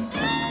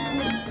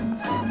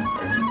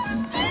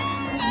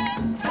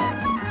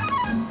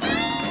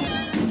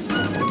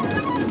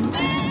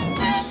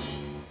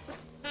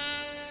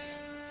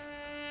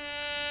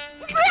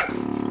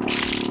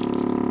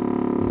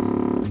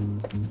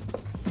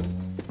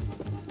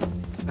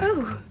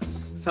 Oh.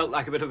 Felt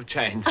like a bit of a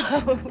change.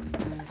 Oh.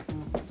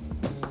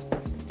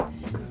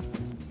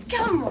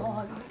 Come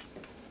on.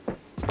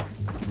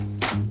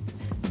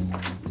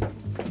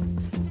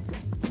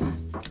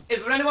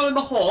 Is there anyone in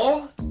the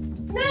hall?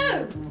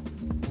 No.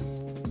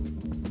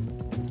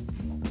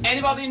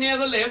 Anybody near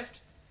the lift?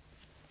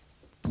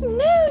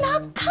 No, now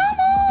come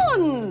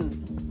on.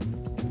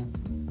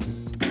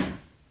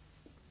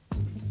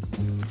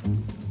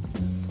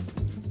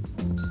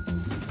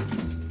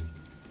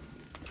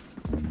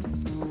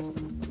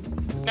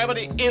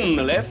 Nobody in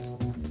the lift?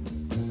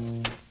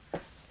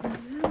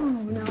 No,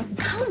 now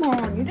come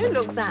on. You don't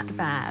look that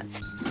bad.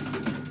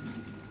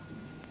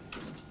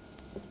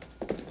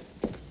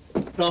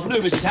 Good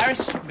afternoon, Mrs.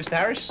 Harris. Mr.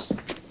 Harris.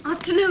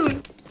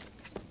 Afternoon.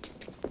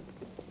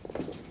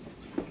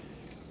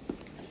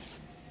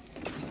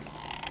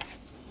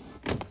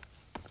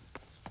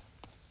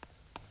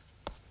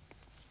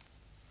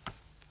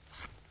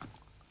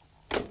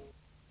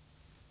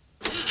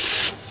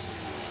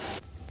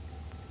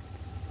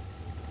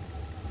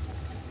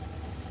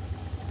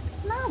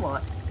 Now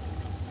what?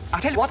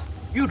 I'll tell you what,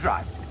 you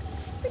drive.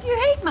 But you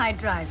hate my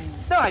driving.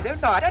 No, I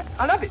don't. No, I don't.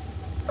 I love it.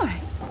 All right.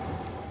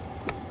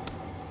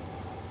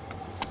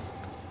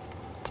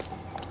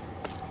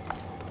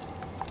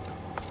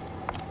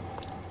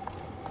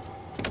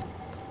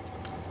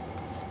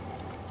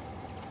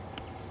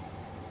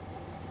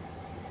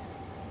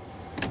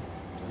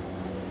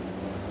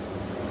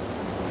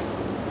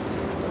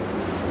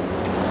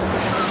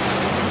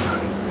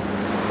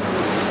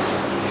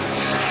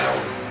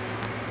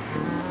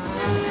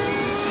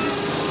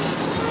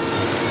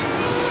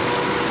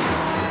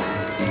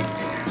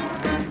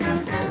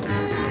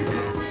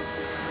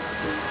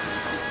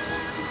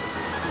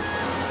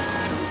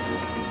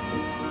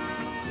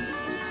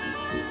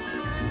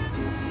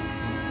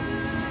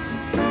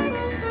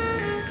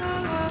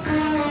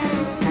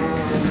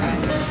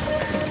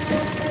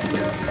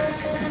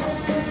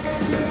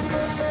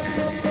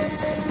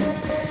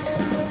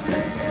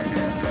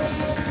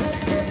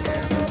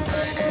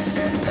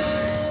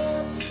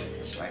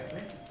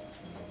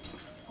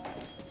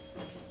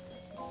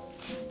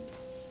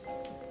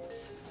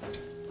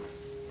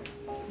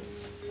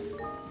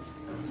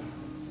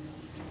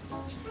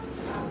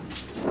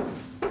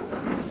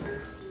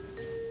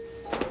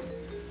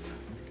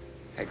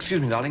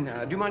 Excuse me, darling.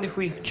 Do you mind if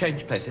we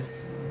change places?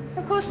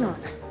 Of course not.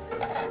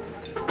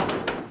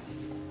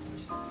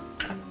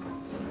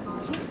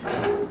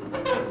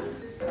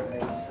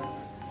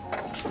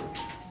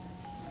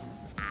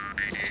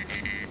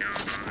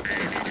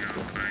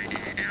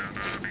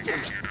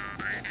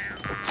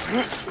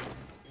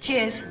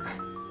 Cheers.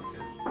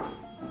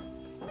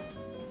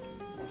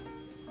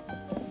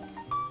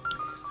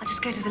 I'll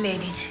just go to the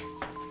ladies.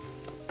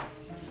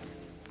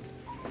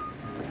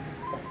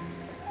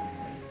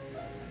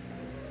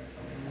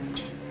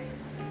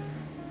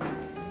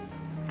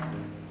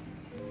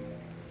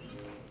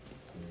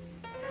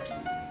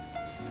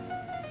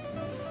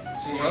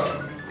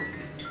 Signor?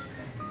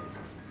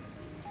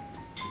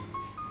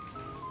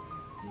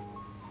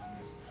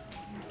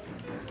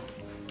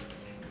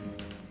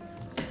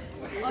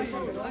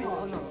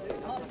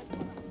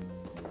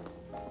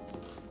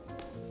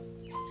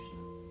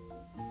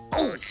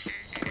 Oh.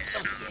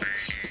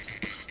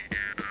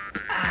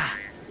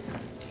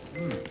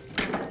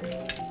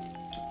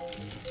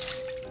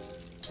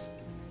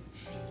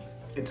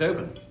 It's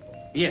open.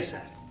 Yes,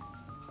 sir.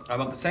 I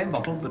want the same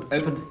bottle, but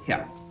open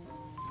here.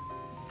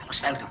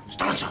 Svelto,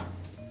 stronzo.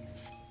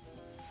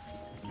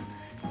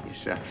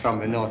 Yes, from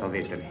the north of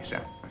Italy,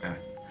 sir.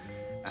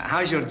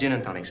 How's your gin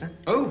and tonic, sir?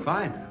 Oh,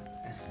 fine.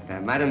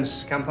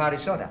 Madam's Campari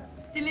soda.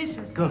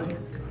 Delicious. Good.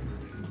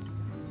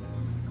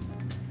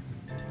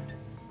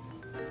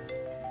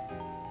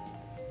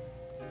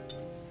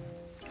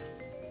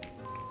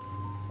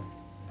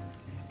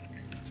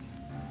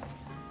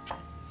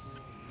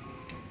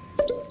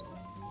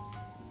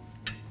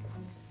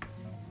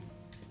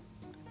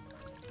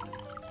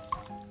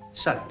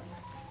 So,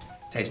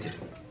 tasted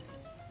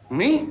it.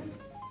 Me?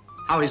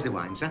 How is the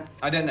wine, sir?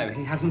 I don't know.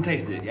 He hasn't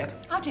tasted it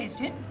yet. I'll taste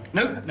it.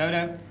 No.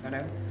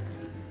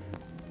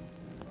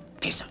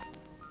 Piss off.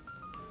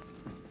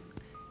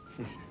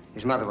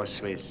 His mother was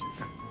Swiss.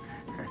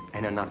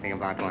 I know nothing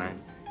about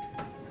wine.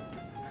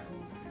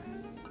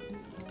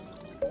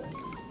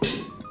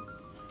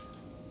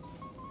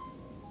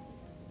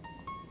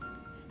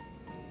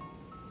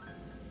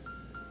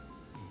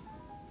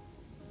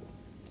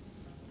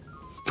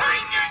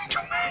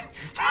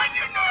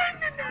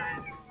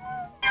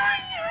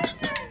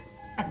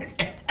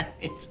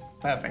 It's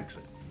perfect, sir.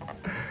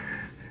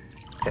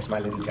 Just my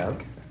little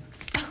joke.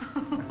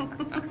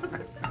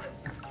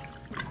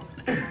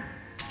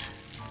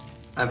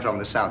 I'm from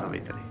the south of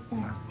Italy.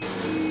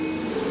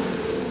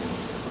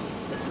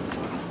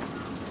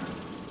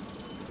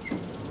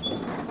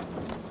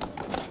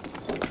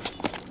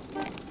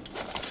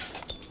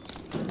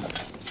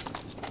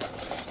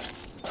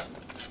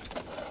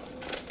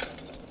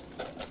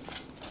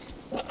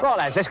 Right,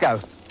 lads, let's go.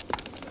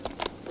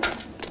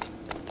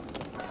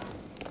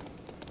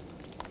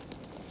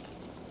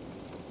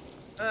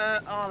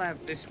 I'll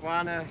have this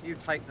one. You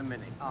take the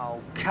Mini.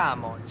 Oh,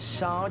 come on,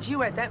 Sarge.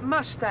 You had that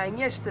Mustang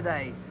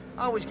yesterday.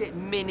 I always get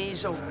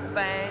minis or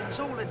vans,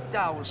 all the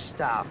dull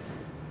stuff.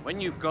 When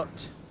you've got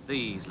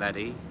these,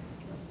 laddie,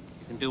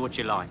 you can do what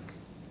you like.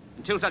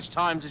 Until such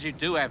times as you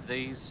do have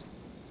these,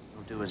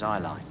 you'll do as I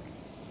like.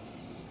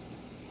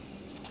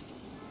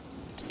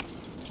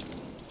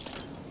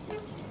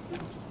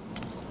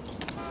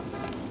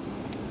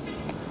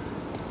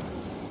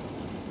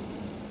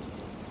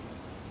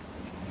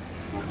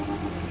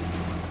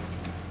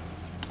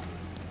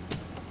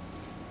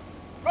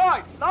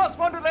 Right, last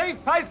one to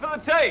leave pays for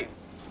the tea.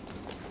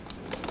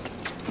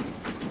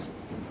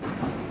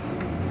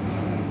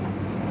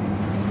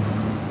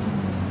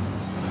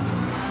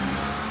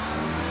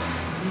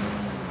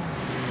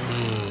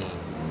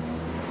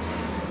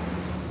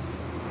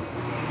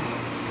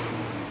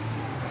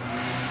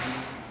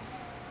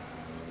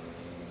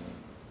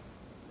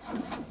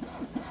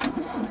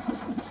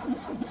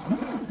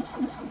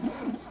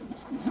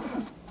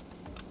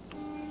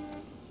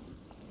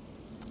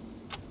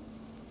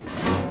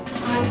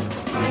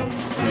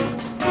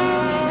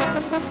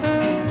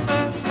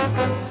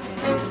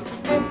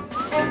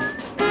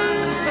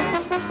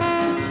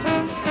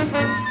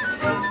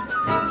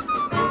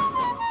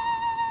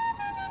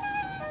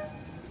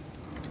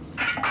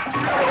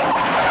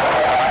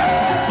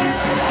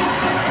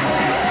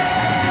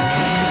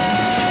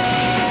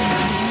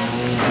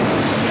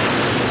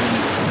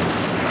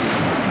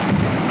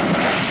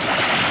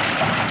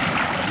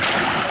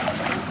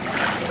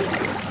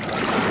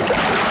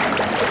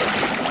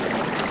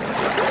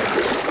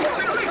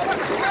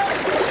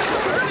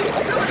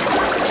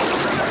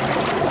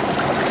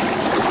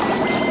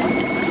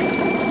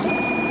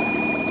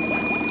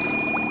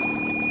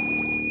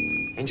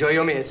 Enjoy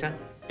your meal, sir.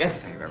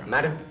 Yes, thank you very much.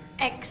 Madam,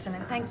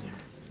 Excellent, thank you.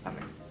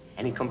 Lovely.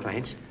 any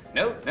complaints?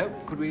 No.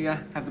 Could we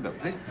have the bill,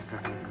 please?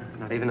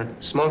 Not even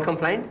a small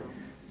complaint?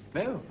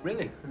 No,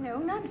 really. No,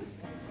 none.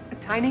 A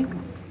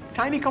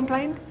tiny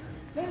complaint?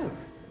 No.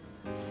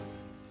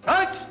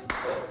 Right!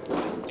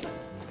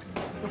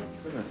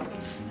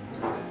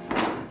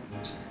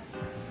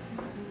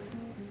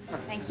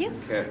 Thank you.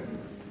 Okay.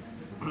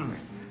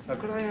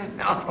 Could I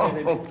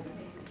Oh.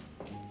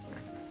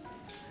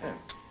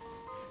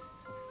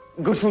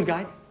 Good food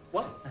guide?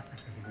 What?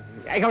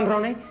 Egon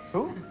Ronne?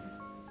 Who?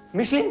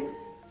 Michelin?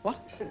 What?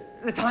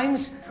 The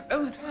Times?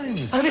 Oh, the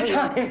Times. Oh, the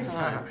Times.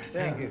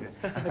 Thank you.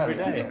 Every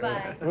day.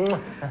 Goodbye.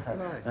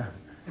 Goodbye.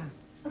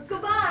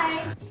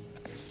 Goodbye.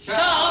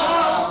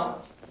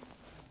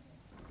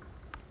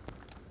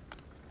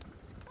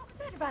 What was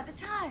that about the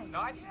time? No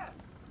idea.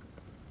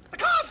 The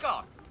car's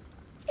gone.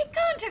 It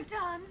can't have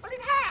done. Well,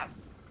 it has.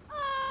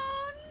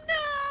 Oh, no.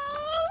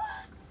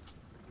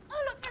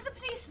 Oh, look, there's a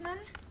policeman.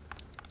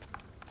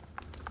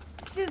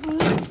 Excuse me.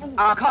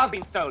 Our car's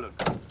been stolen.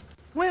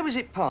 Where was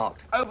it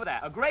parked? Over there,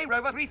 a grey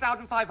Rover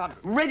 3500.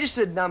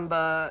 Registered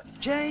number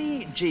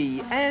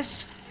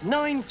JGS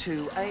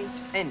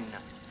 928N.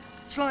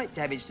 Slight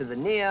damage to the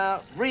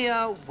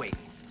rear wing.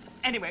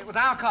 Anyway, it was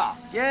our car.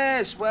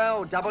 Yes,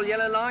 well, double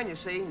yellow line, you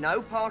see.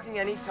 No parking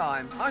any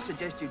time. I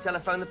suggest you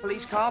telephone the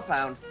police car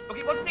pound. Look,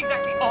 it wasn't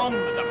exactly on the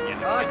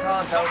WN. I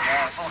can't help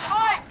that.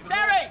 Hi,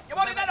 Terry! You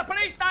wanted at a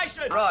police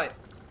station? Right.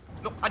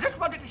 Look, I just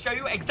wanted to show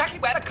you exactly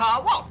where the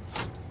car was.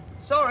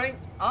 Sorry,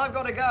 I've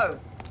got to go.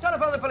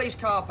 Telephone the police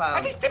car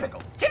pound. That is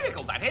typical.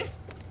 Typical, that is.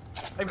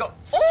 They've got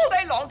all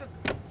day long to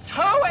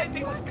tow away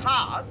people's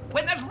cars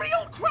when there's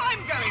real crime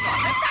going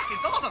on. They're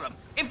fascists, a lot of them.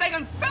 If they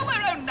can spell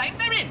their own name,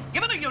 they're in.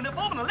 Given a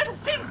uniform and a little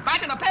tin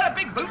badge and a pair of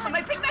big boots and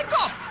they think they're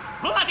gone.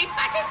 Bloody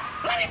fascists!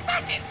 Bloody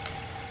fascists!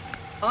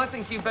 I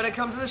think you'd better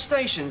come to the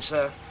station,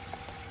 sir.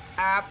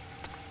 I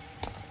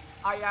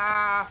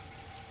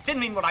didn't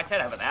mean what I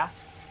said over there.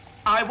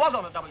 I was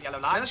on a double yellow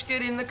line. Just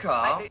get in the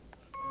car.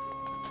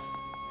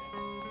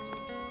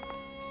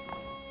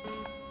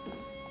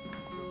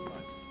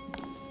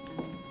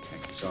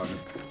 Thank you, Sergeant.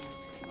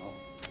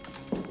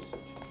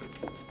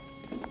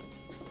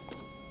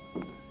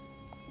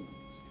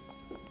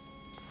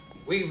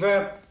 We've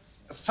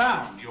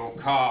found your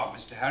car,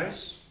 Mr.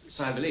 Harris.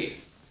 So I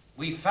believe.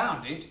 We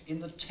found it in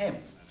the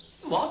Thames.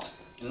 What?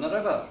 In the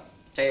river.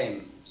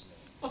 Thames.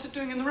 What's it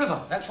doing in the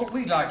river? That's what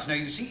we'd like to know.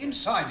 You see,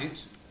 inside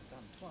it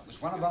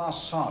was one of our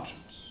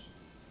sergeants.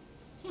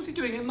 What's he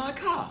doing in my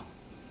car?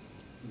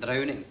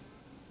 Drowning.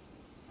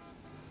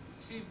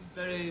 Is he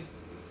very...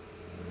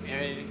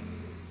 very...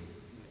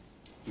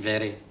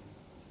 Very.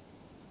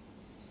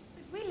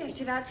 We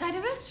left it outside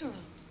a restaurant.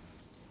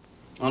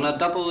 On a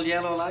double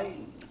yellow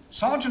line.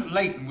 Sergeant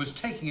Layton was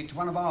taking it to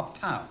one of our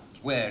pounds,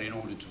 where, in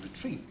order to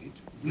retrieve it...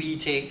 We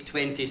take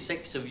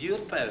 26 of your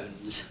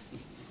pounds.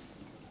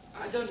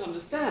 I don't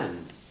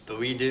understand. But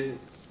we do.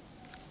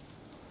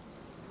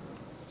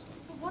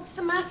 But what's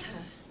the matter?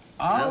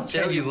 I'll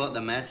tell you what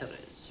the matter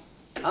is.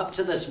 Up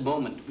to this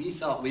moment, we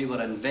thought we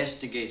were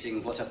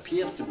investigating what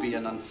appeared to be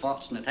an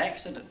unfortunate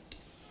accident.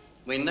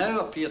 We now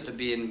appear to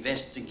be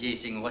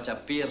investigating what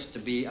appears to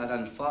be an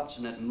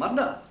unfortunate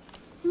murder.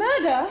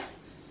 Murder?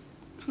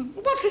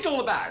 What's this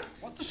all about?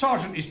 What the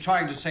sergeant is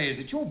trying to say is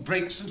that your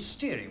brakes and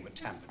steering were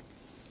tampered with,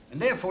 and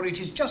therefore it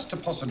is just a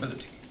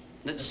possibility.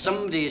 That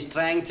somebody is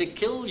trying to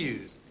kill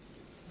you.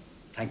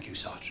 Thank you,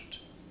 Sergeant.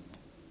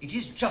 It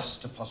is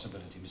just a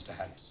possibility, Mr.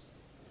 Harris.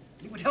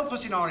 And it would help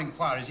us in our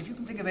inquiries if you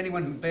can think of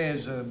anyone who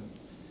bears a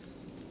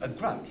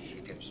grudge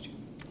against you.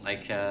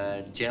 Like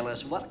a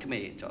jealous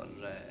workmate, or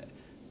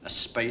a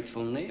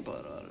spiteful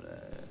neighbour, or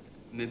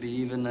maybe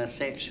even a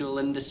sexual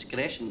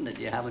indiscretion that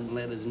you haven't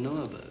let us know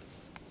about.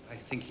 I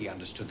think he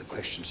understood the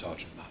question,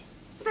 Sergeant Mull.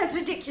 That's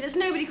ridiculous.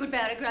 Nobody could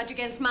bear a grudge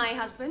against my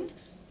husband.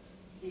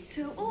 He's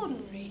so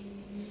ordinary.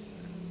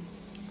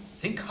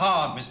 Think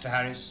hard, Mr.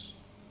 Harris.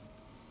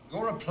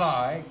 Your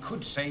reply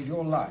could save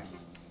your life.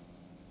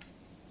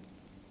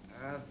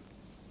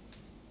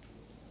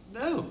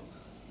 No.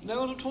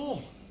 No, not at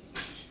all.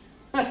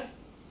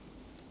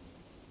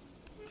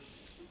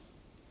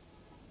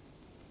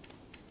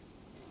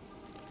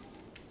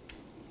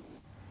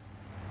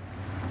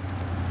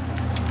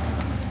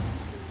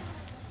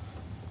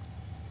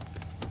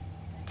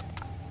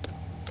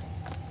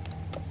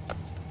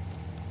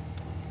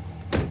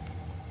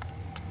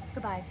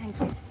 Goodbye, thank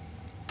you.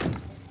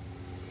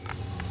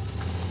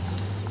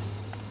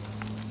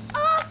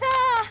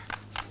 Arthur!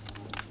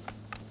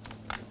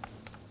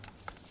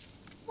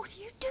 What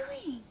are you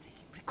doing?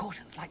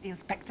 Precautions, like the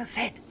inspector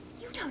said.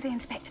 You told the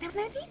inspector there was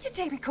no need to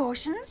take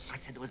precautions. I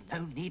said there was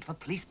no need for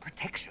police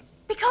protection.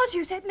 Because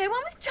you said no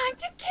one was trying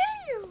to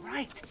kill you.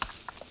 Right.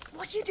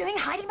 What are you doing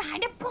hiding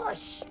behind a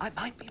bush? I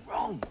might be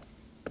wrong.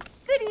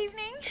 Good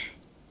evening.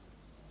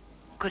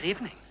 Good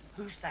evening.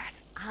 Who's that?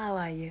 How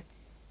are you?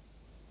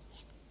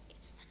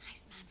 It's the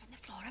nice man from the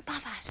floor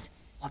above us.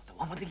 What, the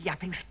one with the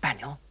yapping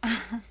spaniel?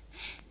 Arthur,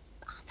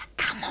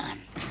 come on.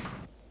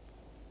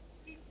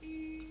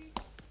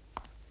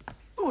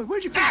 Oh,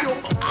 where'd you get your...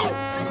 Oh!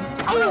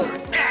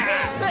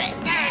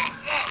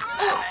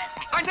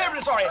 I'm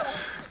terribly sorry.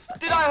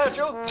 Did I hurt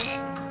you?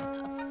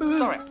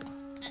 Sorry.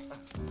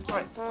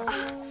 Sorry.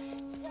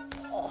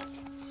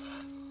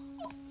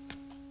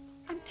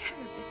 I'm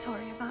terribly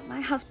sorry about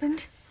my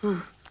husband.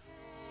 You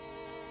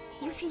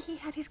see, he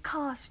had his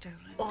car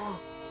stolen.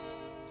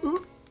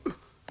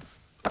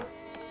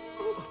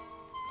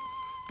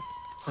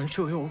 I'm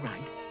sure you're all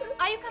right.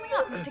 Are you coming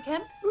up, Mr.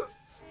 Kemp? No,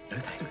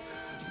 thanks.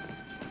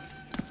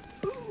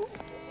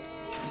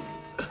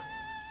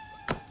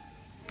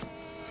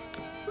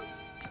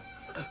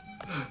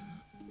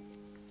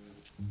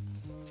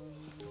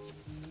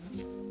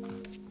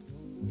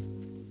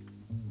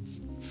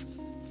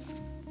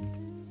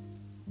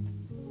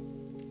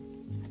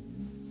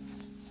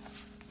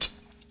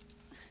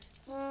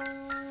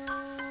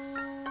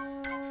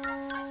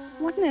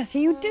 What on earth are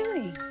you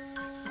doing?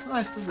 It's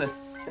nice, isn't it?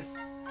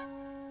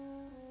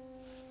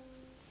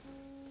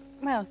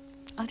 Well,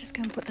 I'll just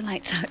go and put the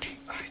lights out.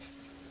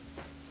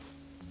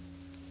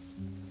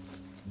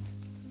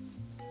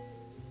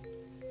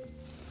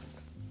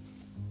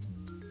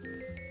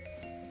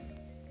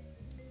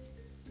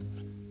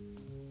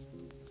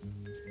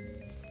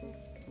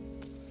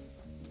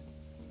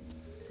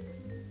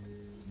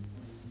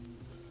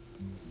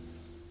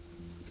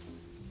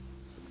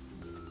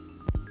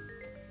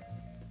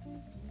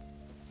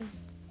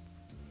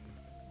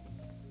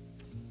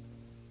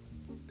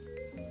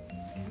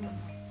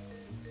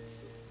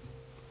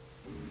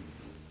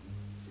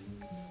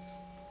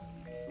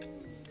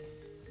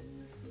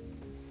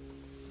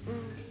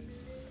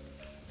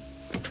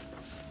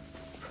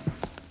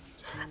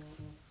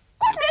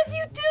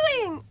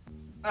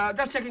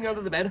 Just checking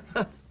under the bed.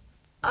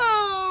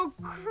 Oh,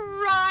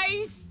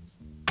 Christ!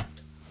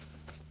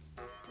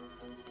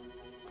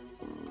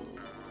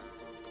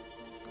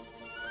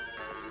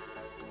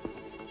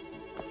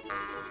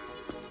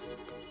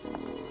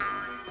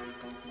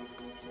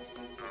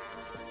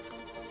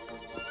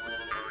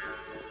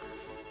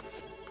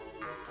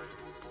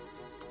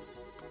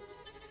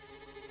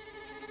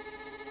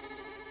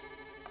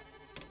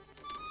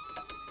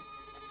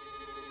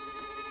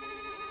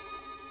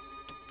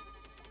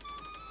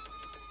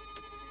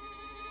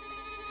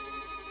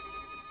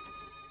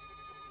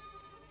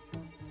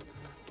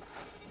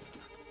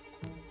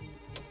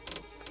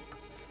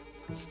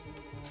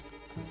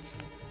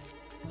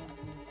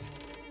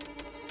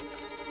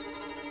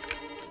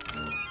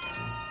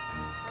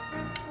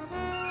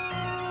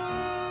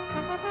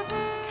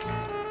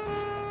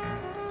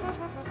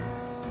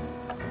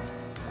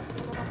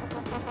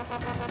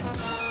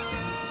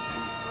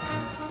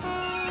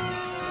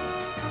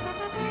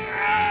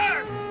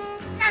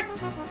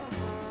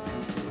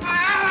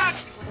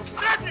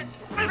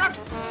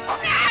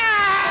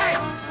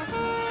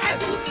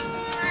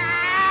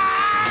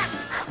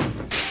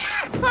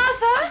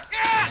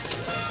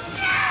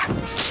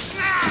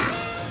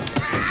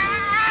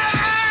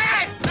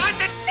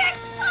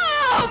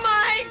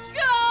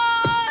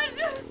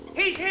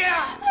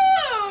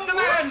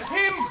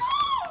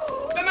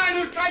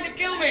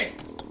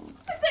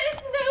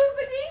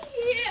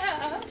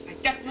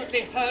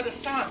 where to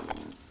start.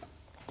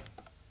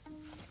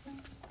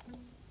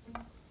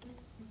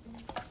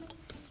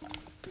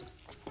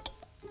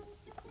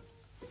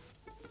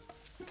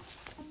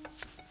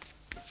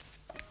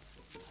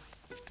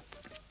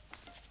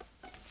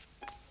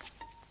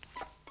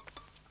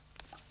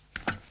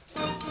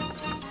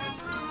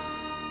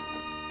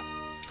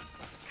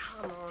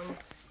 Come on.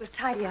 We'll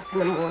tidy up in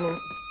the morning.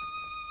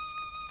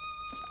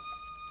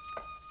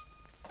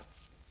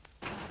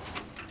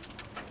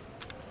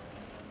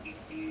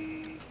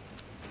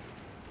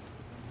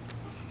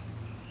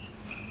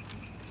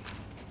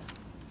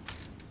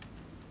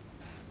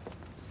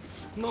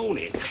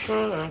 Morning.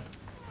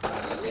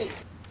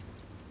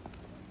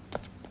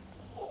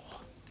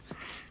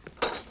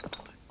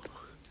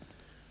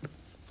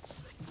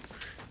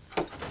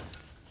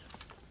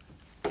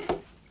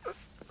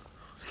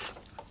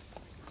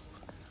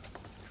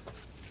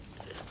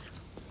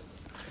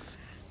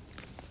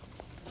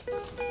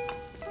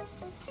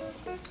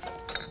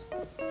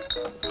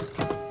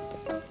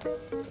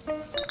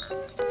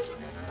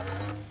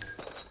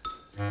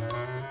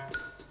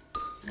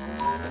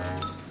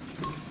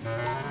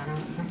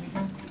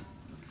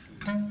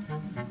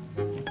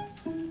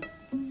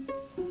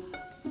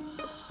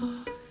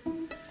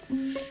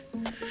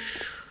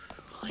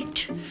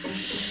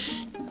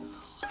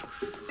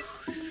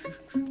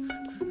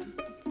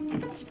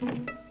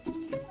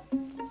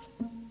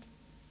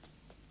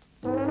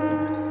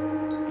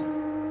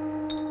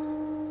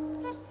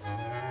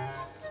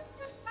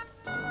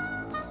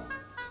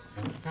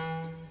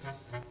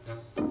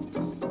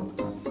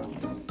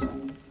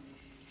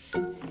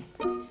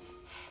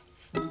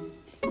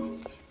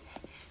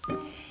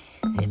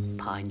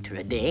 Pint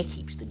a day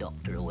keeps the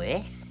doctor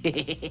away.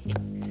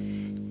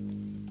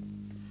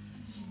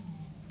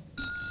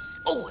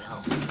 Oh,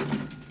 well.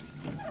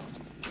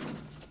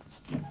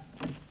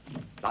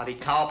 Bloody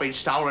car been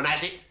stolen,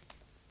 has it?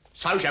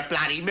 So's your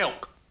bloody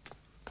milk.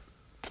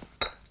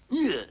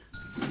 Yeah.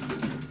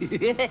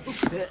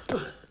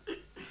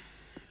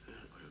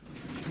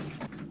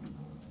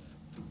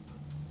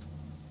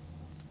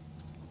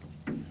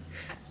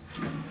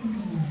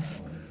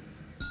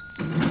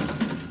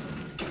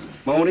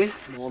 Morning.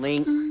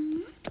 Morning.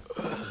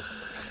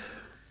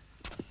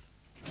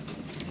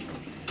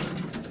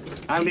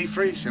 Only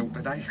 3 short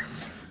today.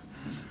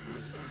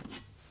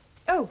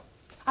 Oh,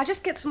 I'll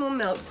just get some more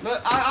milk.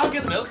 I'll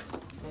get the milk.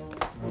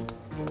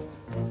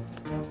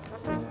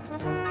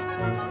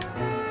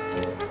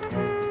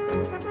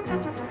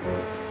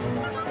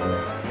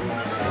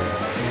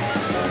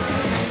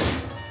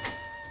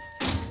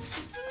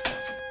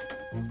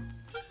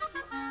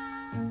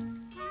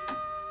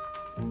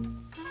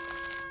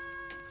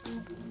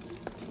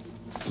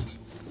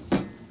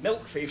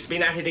 Milk thief's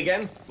been at it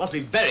again. Must be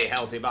very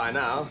healthy by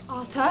now.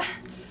 Arthur?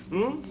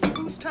 Hmm?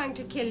 Who's trying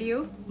to kill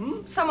you?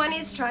 Someone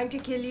is trying to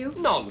kill you.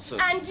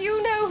 Nonsense. And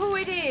you know who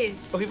it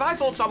is. Well, if I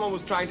thought someone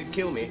was trying to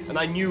kill me and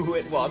I knew who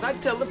it was, I'd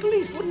tell the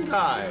police, wouldn't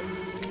I?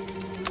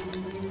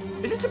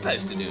 Is it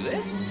supposed to do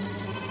this?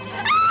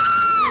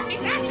 Ah!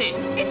 It's acid!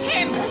 It's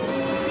him!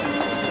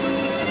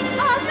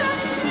 Arthur,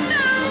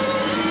 no!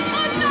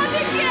 Oh, not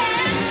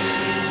again!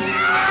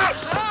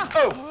 Ah!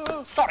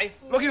 Oh, sorry.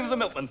 Looking for the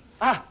milkman.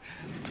 Ah,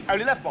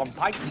 only left 1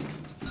 pint.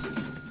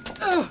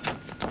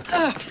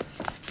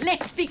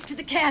 Let's speak to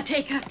the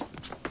caretaker.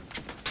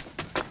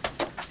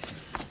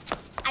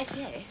 I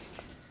say,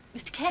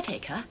 Mr.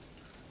 Caretaker.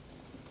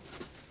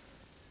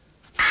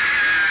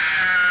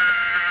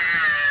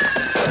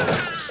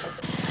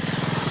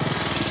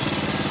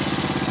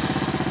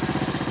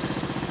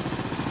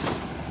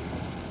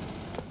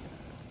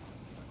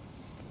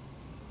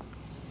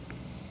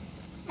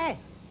 Hey,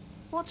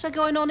 what's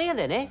going on here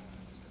then, eh?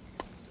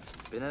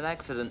 Been an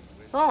accident.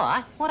 All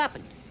right, what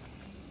happened?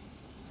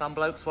 Some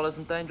bloke swallowed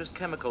some dangerous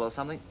chemical or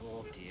something.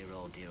 Oh dear,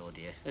 oh dear, oh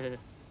dear.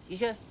 You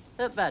sure?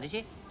 Hurt bad, is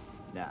he?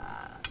 Nah.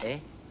 Eh?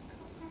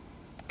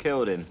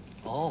 Killed him.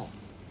 Oh.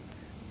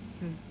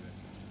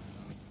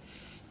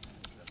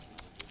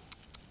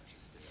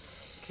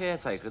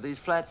 Caretaker of these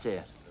flats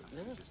here.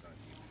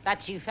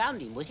 That's you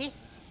found him, was he?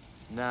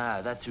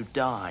 Nah, that's who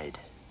died.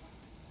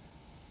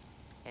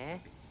 Eh?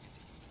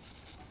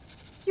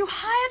 You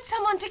hired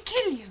someone to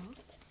kill you?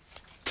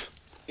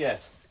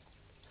 Yes.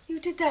 You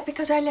did that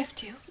because I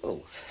left you?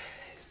 Oh,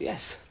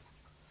 yes.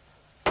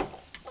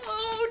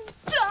 Oh,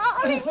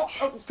 darling!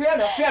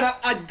 Fiona,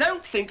 I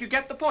don't think you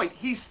get the point.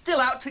 He's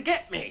still out to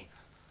get me.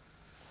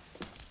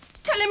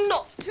 Tell him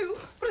not to.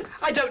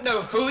 I don't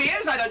know who he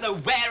is. I don't know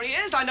where he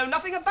is. I know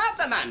nothing about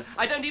the man.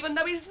 I don't even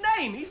know his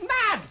name. He's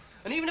mad.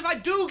 And even if I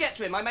do get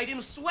to him, I made him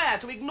swear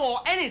to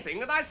ignore anything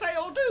that I say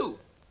or do.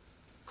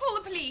 Call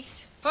the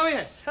police. Oh,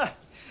 yes.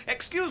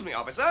 Excuse me,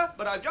 officer,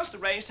 but I've just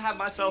arranged to have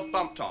myself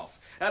bumped off.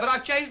 But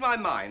I've changed my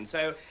mind,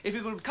 so if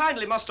you could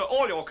kindly muster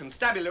all your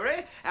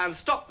constabulary and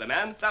stop the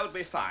man, that would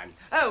be fine.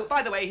 Oh,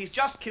 by the way, he's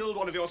just killed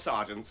one of your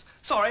sergeants.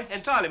 Sorry,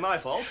 entirely my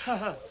fault.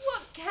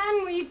 What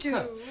can we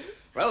do?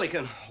 Well, we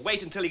can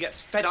wait until he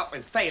gets fed up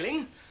with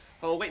failing,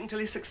 or wait until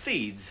he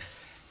succeeds.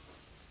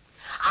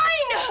 I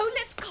know!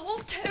 Let's call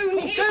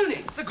Tony. Oh,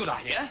 Tony! It's a good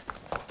idea.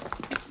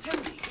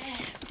 Tony,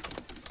 yes.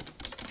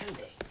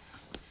 Tony.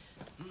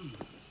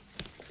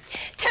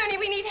 Tony,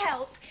 we need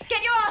help.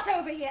 Get your ass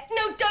over here.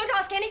 No, don't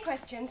ask any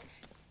questions.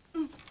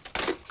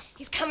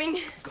 He's coming.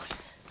 Good.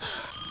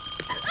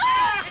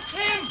 It's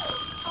him!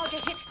 I'll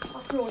get it.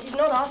 After all, he's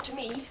not after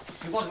me.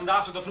 He wasn't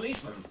after the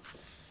policeman.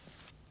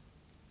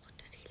 What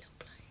does he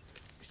look like?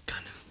 He's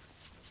kind of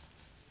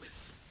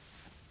with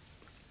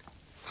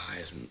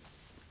eyes and...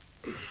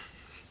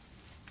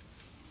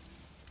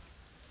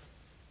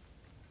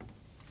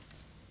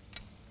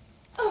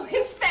 Oh,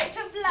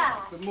 Inspector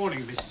Black. Good morning,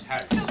 Mrs.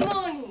 Harris. Good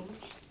morning.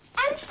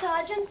 And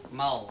Sergeant.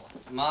 Mull.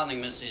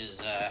 Morning,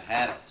 Mrs.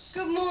 Harris.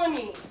 Good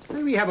morning.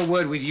 May we have a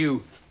word with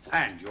you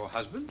and your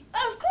husband?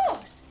 Of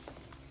course.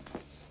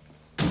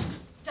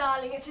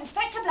 Darling, it's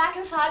Inspector Black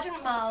and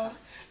Sergeant Mull.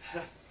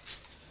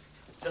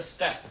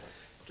 Just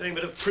doing a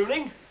bit of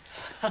pruning.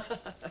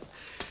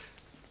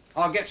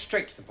 I'll get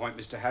straight to the point,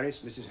 Mr. Harris,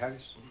 Mrs.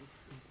 Harris.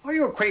 Are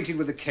you acquainted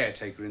with the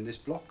caretaker in this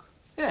block?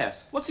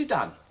 Yes. What's he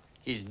done?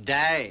 He's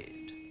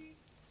died.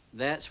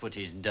 That's what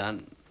he's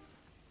done.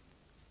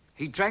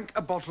 He drank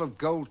a bottle of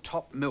gold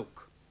top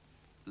milk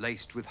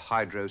laced with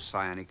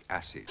hydrocyanic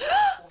acid.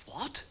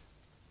 What?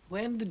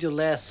 When did you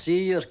last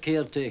see your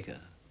caretaker?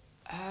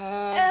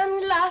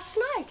 Last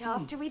night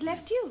after we'd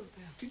left you.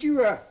 Did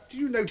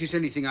you notice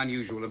anything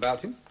unusual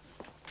about him?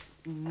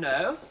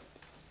 No.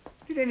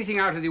 Did anything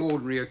out of the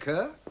ordinary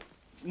occur?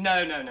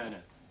 No.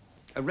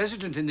 A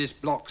resident in this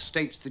block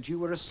states that you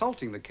were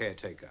assaulting the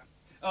caretaker.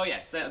 Oh,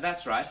 yes,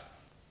 that's right.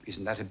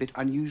 Isn't that a bit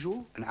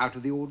unusual and out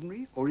of the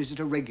ordinary, or is it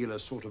a regular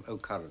sort of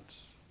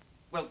occurrence?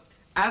 Well,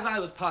 as I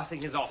was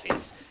passing his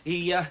office,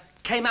 he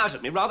came out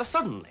at me rather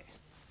suddenly.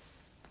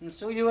 And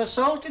so you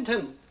assaulted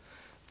him?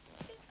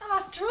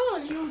 After all,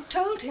 you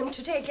told him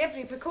to take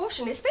every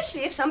precaution,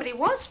 especially if somebody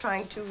was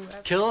trying to...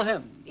 Kill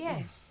him?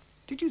 Yes.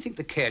 Did you think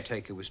the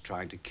caretaker was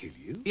trying to kill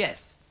you?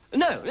 Yes.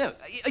 No,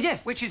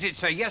 yes. Which is it,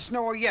 sir? Yes,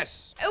 no, or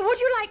yes? Would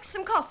you like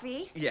some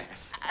coffee?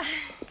 Yes.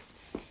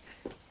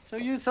 So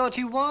you thought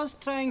he was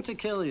trying to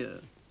kill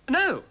you?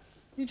 No.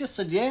 You just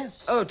said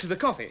yes. Oh, to the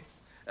coffee?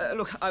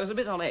 Look, I was a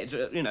bit on edge,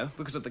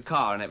 because of the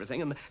car and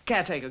everything, and the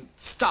caretaker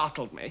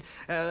startled me.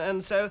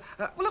 And so,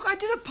 well, look, I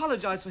did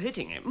apologize for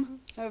hitting him.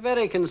 How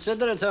very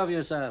considerate of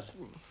you, sir.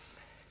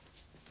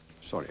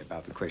 Sorry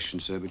about the question,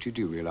 sir, but you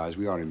do realize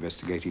we are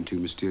investigating two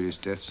mysterious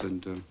deaths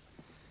and,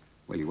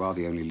 well, you are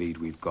the only lead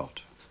we've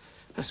got.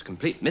 That's a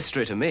complete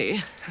mystery to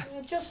me.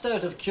 Just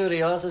out of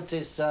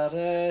curiosity,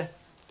 sir,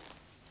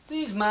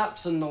 these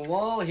maps on the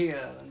wall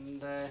here,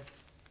 and,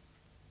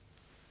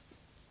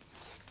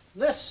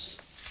 this.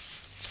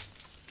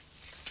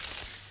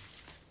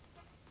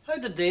 How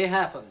did they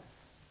happen?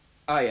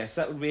 Ah, yes,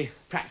 that would be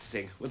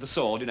practicing with the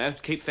sword, to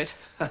keep fit.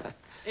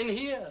 In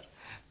here?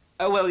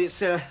 Oh, well, it's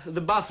the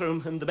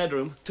bathroom and the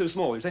bedroom. Too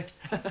small, you see.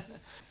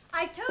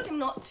 I told him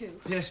not to.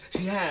 Yes,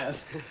 she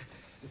has.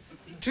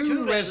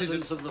 Two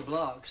residents of the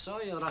block saw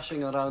you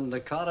rushing around the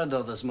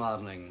corridor this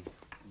morning,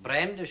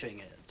 brandishing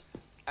it.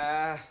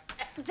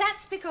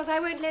 That's because I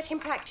won't let him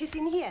practice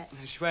in here.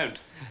 She won't.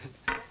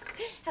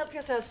 Help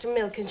yourselves to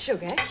milk and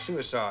sugar.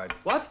 Suicide.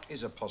 What?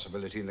 Is a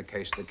possibility in the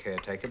case of the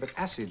caretaker, but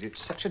acid,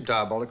 it's such a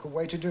diabolical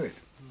way to do it.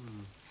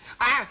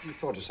 You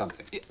thought of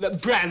something.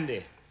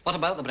 Brandy. What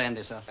about the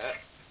brandy, sir?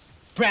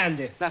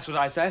 Brandy, that's what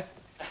I say.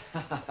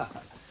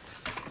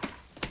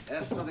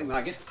 Yes, nothing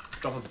like it.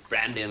 Drop of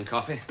brandy and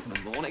coffee in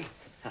the morning.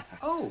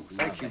 Oh,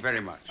 thank you very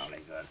much. Jolly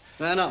good.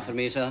 Well, not for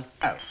me, sir.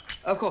 Oh,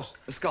 of course,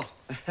 the scotch.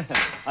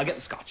 I'll get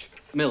the scotch.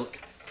 Milk.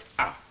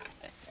 Ah.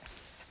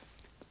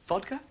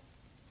 Vodka?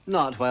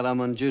 Not while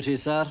I'm on duty,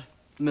 sir.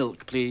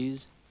 Milk,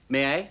 please.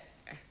 May I?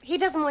 He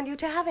doesn't want you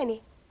to have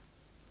any.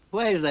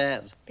 Why is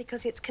that?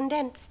 Because it's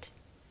condensed.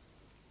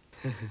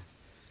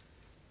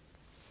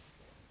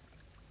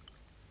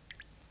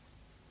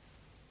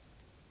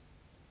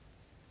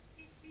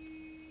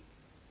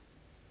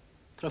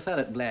 Prefer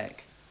it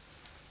black.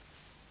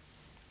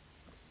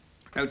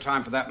 No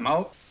time for that,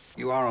 Mull.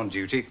 You are on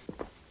duty.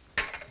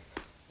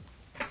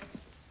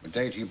 Good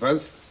day to you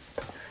both.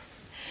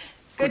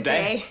 Good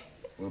day.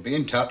 We'll be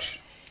in touch.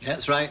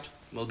 That's right.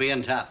 We'll be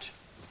in touch.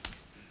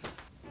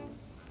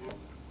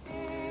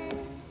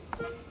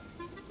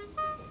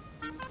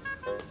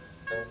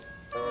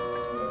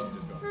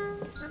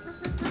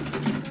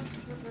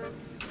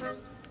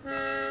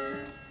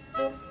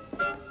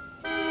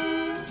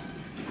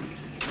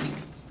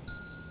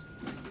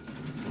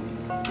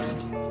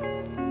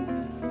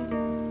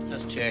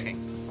 Just checking.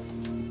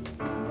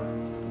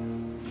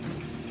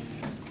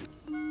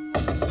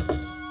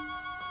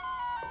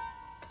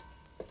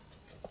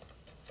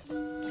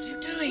 What are you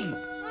doing?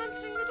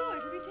 Answering the door.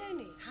 It'll be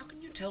Tony. How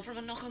can you tell from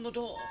a knock on the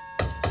door?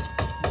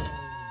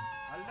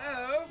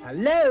 Hello?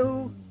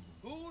 Hello?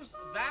 Who's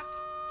that?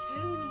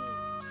 Tony.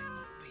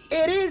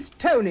 It is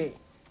Tony.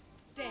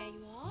 There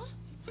you are.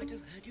 I'd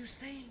have heard you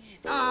saying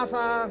it.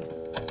 Arthur.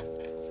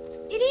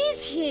 It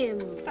is him.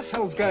 What the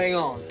hell's going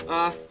on?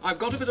 I've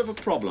got a bit of a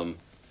problem.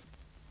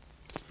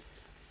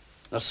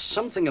 There's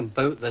something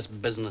about this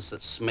business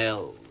that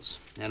smells,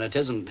 and it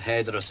isn't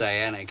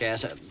hydrocyanic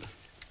acid.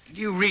 Did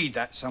you read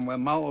that somewhere,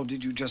 Mull, or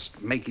did you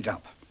just make it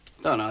up?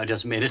 No, I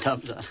just made it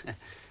up, sir.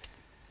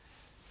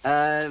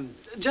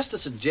 Just a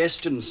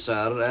suggestion,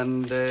 sir,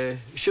 and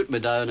shoot me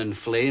down in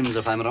flames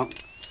if I'm wrong.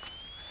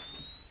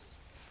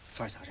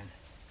 Sorry, Sergeant.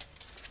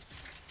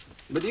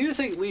 But do you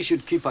think we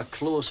should keep a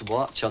close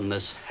watch on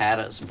this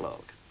Harris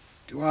bloke?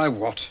 Do I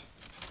what?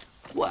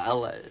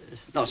 Well,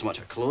 not so much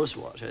a close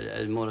watch,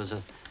 more as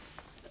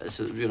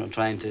you know,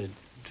 trying to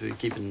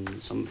keep in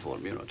some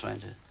form, you know, trying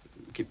to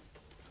keep,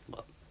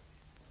 well,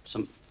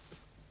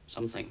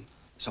 something.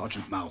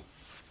 Sergeant Mull.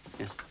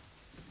 Yes.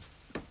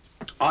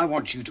 I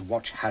want you to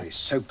watch Harris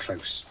so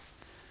close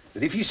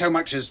that if he so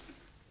much as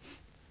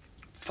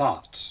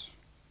farts,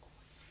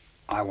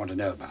 I want to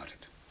know about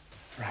it.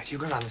 Right, you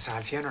go round the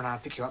side, Fiona, and I'll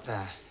pick you up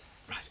there.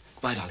 Right.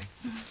 Bye, darling.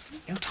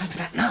 No time for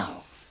that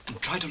now. And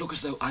try to look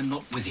as though I'm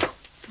not with you.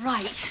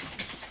 Right.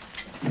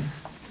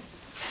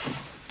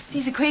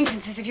 These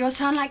acquaintances of yours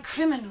sound like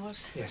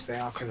criminals. Yes, they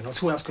are criminals.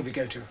 Who else could we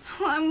go to?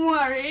 Oh, I'm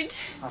worried.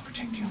 I'll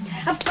protect you.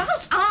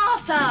 About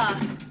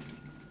Arthur!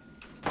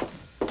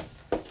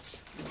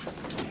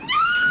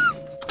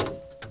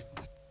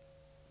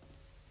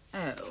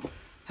 Oh.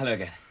 Hello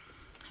again.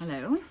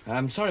 Hello.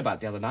 I'm sorry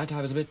about the other night.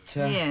 I was a bit...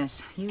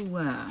 Yes, you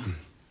were.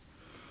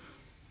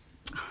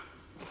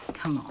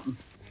 Come on.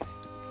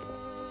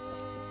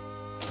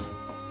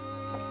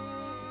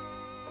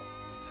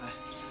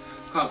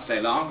 Can't stay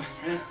long.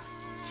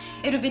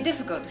 It would be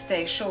difficult to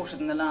stay shorter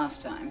than the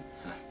last time.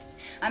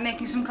 I'm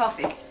making some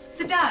coffee.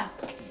 Sit down.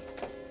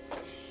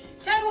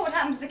 Tell me what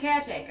happened to the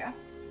caretaker.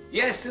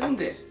 Yes, isn't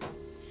it?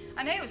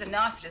 I know he was a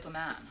nasty little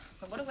man,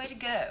 but what a way to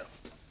go.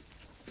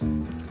 Do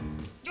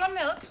you want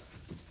milk?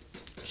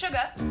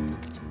 Sugar?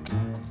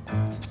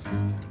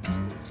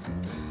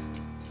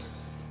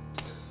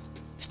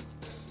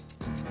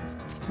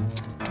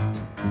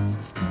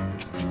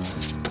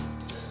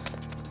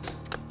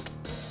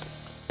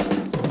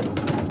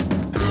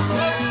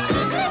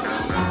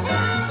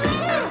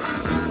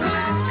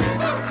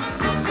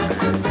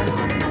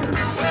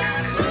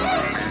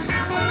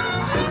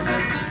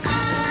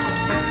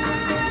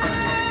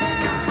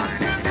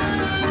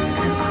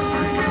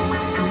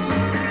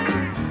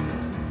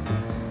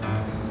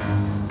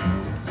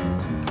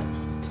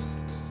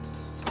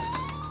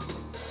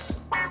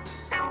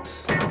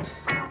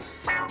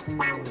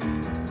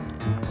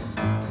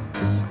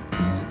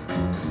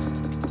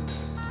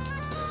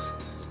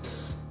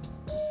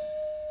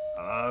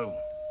 Hello?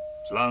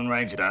 Sloane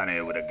Ranger down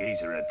here with a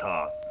geezer and a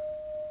tart.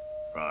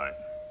 Right.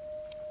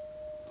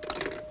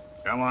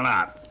 Come on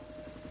up.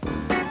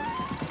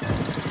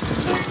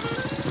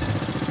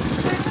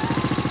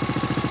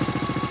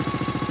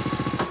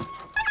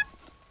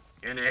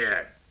 In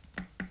here.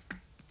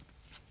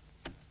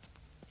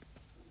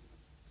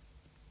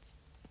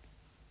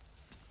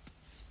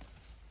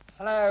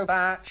 Hello,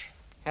 Batch.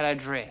 Hello,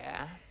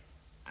 Dreer.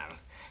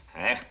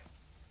 Eh?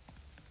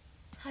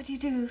 How do you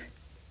do?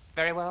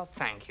 Very well,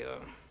 thank you.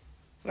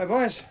 Hello,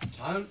 boys.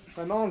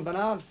 Raymond,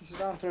 Bernard, this is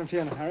Arthur and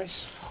Fiona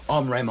Harris.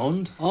 I'm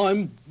Raymond.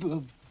 I'm...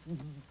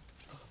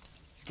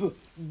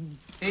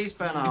 He's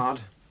Bernard.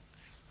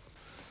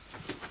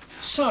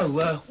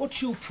 So,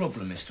 what's your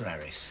problem, Mr.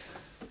 Harris?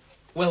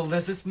 Well,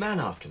 there's this man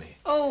after me.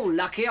 Oh,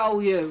 lucky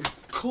old you.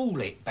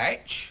 Cool it,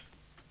 Batch.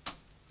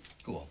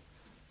 Go on.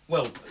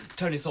 Well,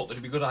 Tony thought that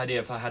it'd be a good idea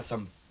if I had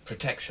some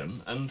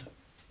protection and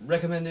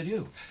recommended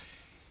you.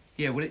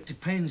 Yeah, well, it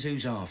depends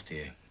who's after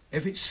you.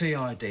 If it's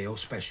CID or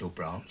Special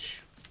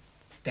Branch,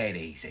 dead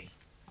easy.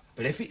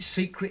 But if it's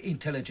Secret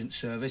Intelligence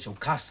Service or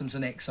Customs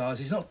and Excise,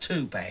 it's not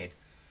too bad.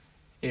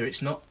 Here,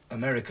 it's not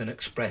American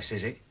Express,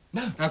 is it?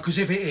 No. No, because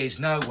if it is,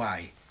 no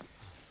way.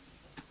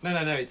 No,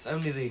 it's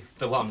only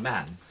the one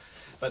man.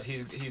 But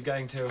he's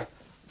going to...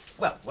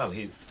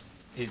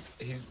 he's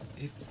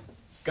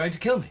going to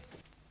kill me.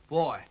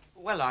 Why?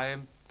 Well, I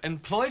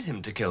employed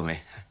him to kill me.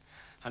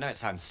 I know it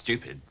sounds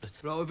stupid, but...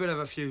 Right, we better have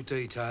a few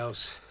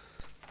details.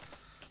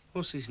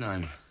 What's his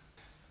name?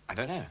 I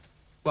don't know.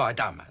 Well, it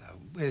don't matter.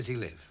 Where does he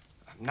live?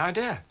 I've no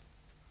idea.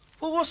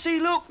 Well, what's he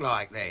look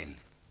like, then?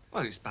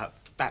 Well, he's about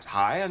that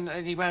high, and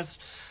he wears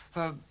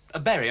a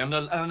berry and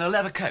a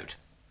leather coat.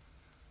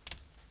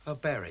 A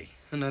berry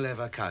and a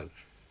leather coat.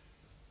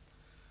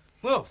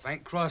 Well,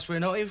 thank Christ we're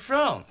not in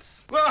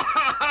France.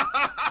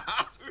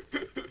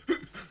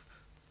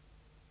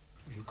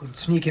 You could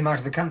sneak him out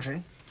of the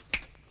country.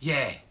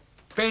 Yeah.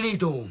 Benny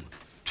Dorm.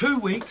 2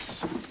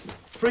 weeks,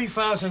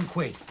 3,000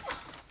 quid.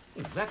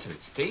 Well, that's a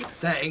bit steep.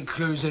 That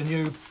includes a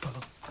new...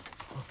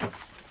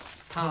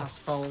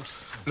 Passport.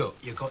 Look,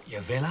 you got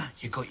your villa,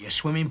 you got your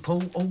swimming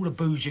pool, all the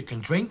booze you can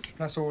drink.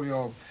 Plus all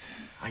your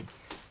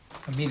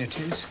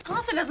amenities.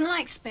 Arthur doesn't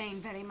like Spain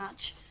very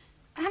much.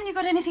 Haven't you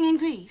got anything in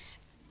Greece?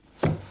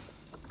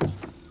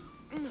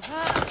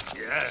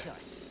 Yeah.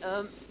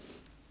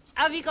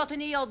 Have you got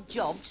any odd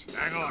jobs?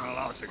 Hang on,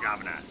 I'll ask the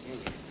governor.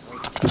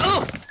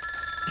 Oh!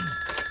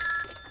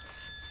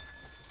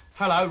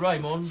 Hello,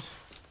 Raymond.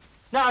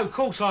 No, of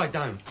course I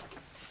don't.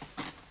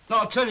 No,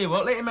 I'll tell you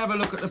what, let him have a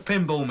look at the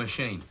pinball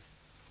machine.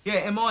 Yeah,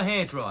 and my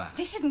hairdryer.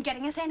 This isn't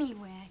getting us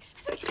anywhere.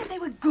 I thought you said they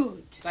were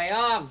good. They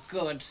are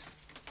good.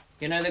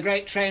 You know the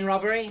great train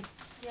robbery?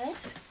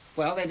 Yes?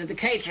 Well, they did the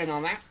catering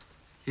on that.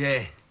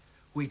 Yeah,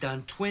 we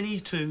done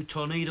 22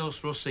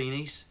 Tornadoes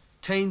Rossinis,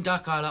 10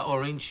 duck a la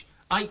orange,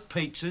 8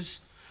 pizzas,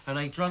 and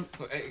they drunk...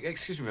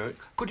 Excuse me a minute.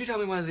 Could you tell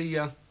me where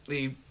the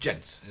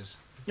gents is?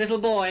 Little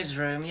boy's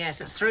room,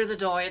 yes. It's through the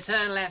door. You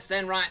turn left,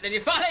 then right, then you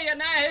follow your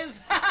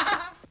nose.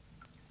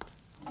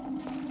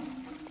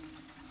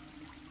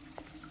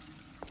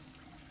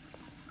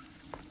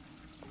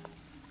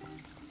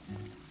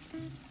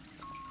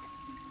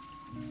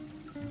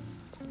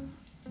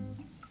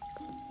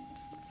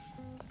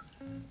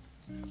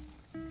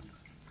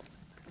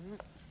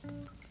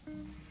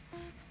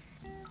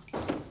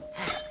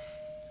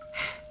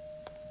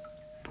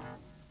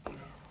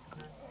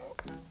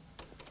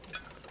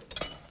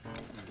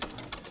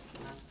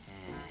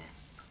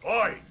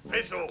 Oi,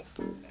 piss off.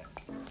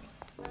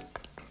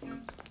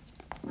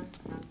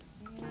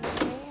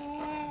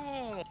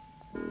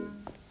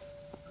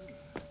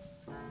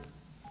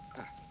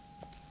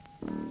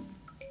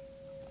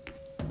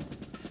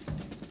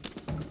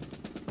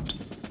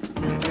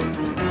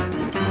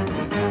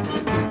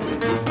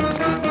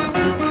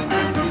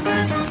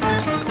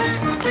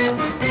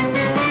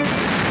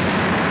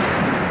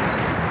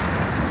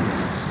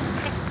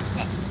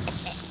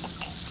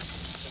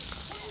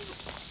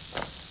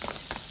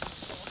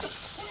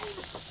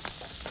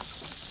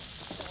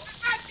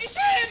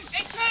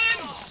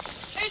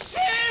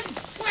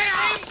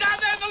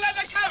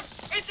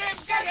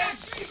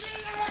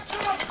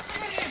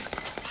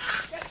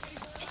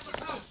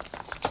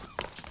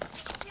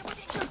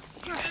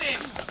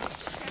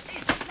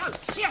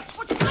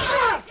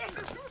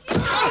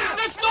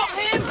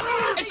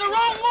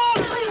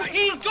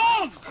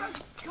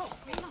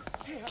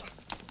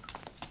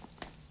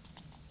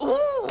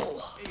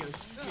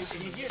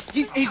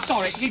 He's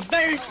sorry. He's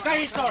very,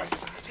 very sorry.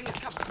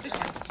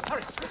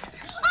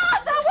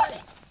 Arthur, was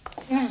it?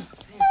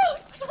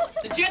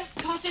 The gent's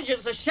cottage,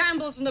 it's a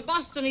shambles and a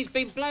bust, and he's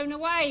been blown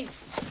away.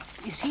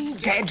 Is he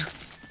dead?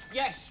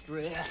 Yes,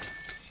 dear.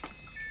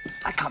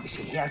 I can't be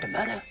seen here out of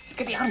murder.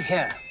 Get me out of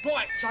here.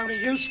 Right, Tony,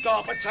 you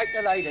Scarper, take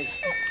the lady.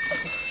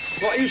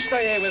 Right, you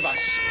stay here with us.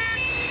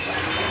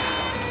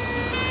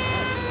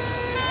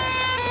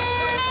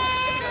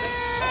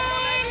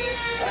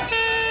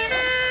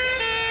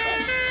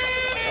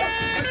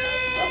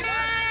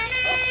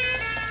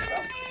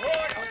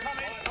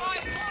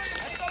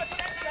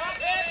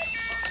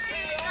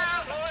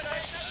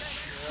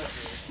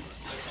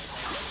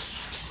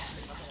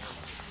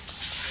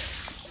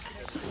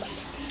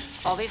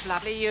 All these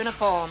lovely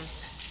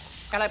uniforms.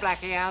 Hello,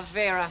 Blackie. How's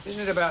Vera?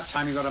 Isn't it about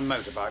time you got a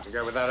motorbike to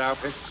go with that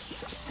outfit?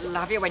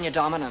 Love you when you're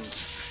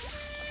dominant.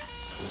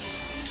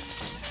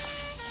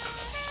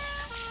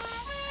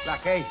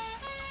 Blackie.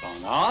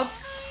 Barnard.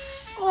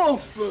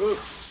 Oh,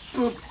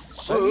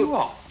 so you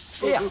are.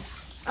 Here.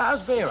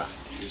 How's Vera?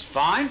 She's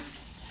fine.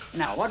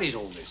 Now, what is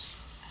all this?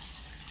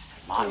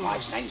 My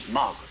wife's name's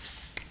Margaret.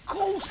 Of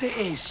course it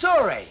is.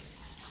 Sorry.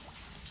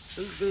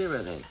 Who's Vera,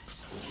 then?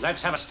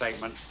 Let's have a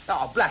statement.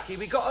 Oh, Blackie,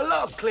 we got a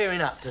lot of clearing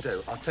up to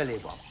do. I'll tell you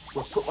what.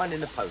 We'll put one in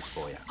the post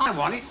for you. I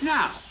want it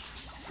now.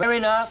 Fair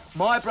enough.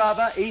 My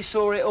brother, he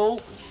saw it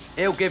all.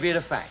 He'll give you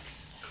the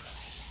facts.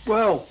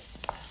 Well,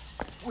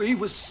 we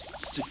was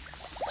sick.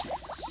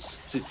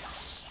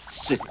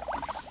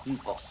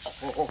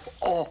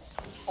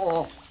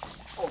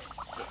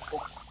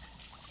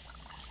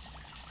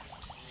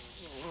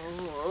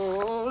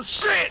 Oh,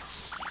 shit!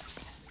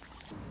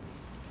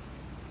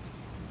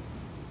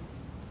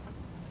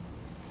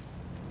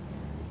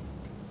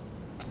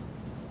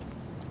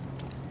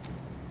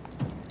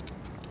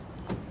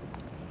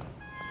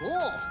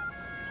 Oh,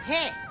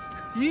 hey,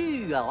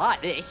 I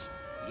like this.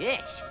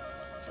 Yes,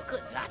 look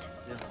at that.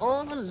 The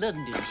whole of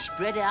London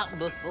spread out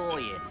before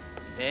you.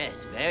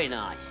 Yes, very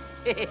nice.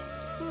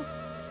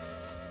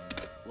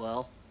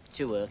 Well,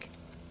 to work.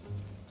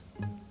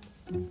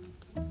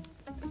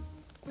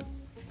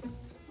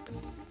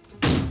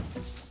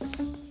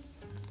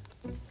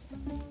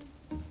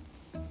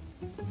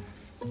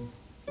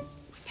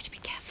 Better be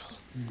careful.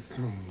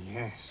 Oh,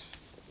 yes.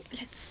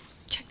 Let's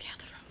check the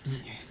other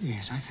rooms.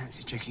 Yes, I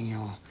fancy checking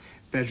your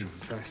bedroom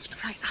first.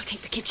 Right, I'll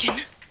take the kitchen.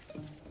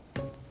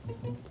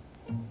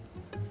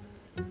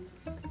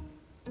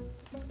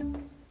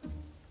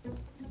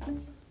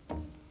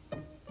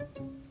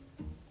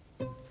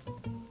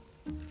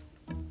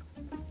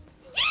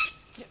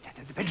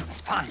 The bedroom is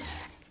fine.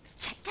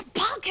 Check the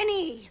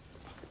balcony.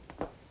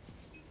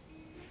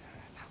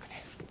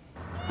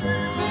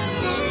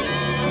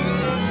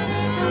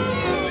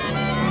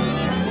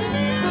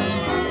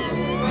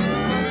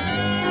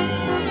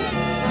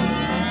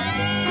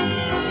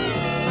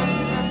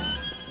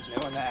 There's no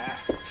one there.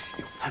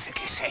 You're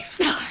perfectly safe.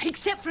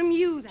 Except from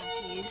you, that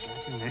is. I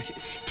didn't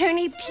notice.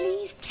 Tony,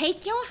 please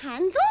take your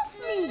hands off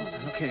me.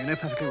 Okay, you know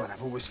perfectly well.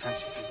 I've always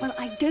fancied you. Well,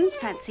 I don't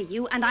fancy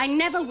you, and I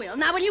never will.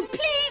 Now, will you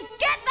please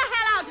get the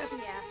hell out of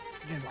here?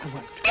 No, I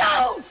won't.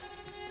 Go!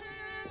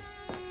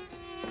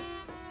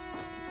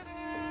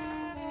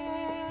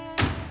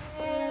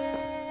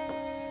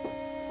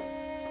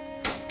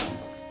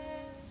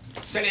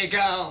 Silly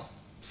girl.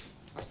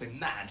 Must be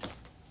mad.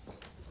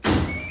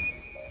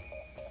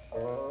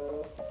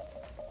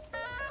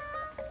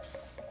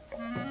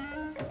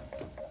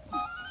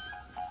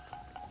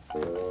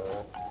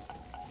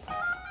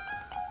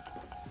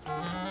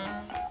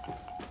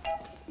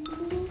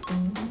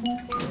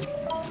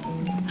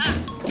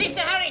 Mr.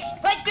 Harris,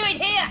 let's do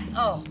it here.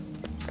 Oh.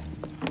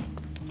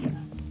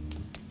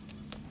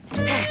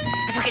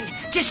 If I can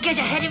just get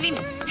ahead of him.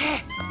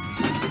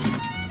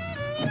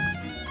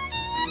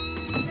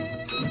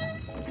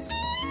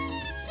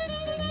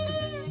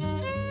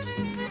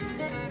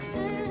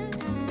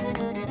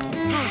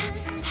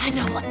 I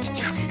know what to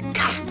do.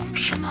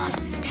 Come on.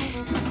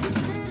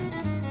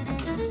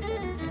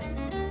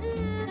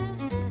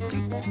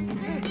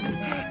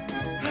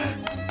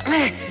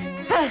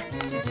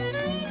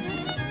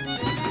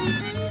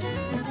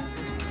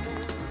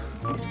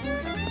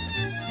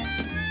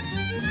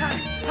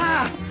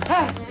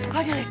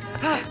 I did it.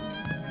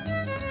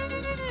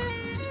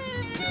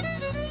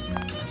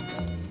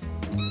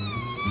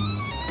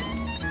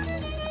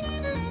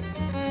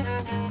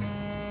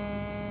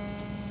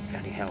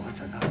 Bloody hell, what's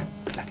that noise?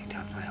 Bloody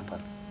damn my elbow.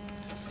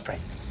 Fred.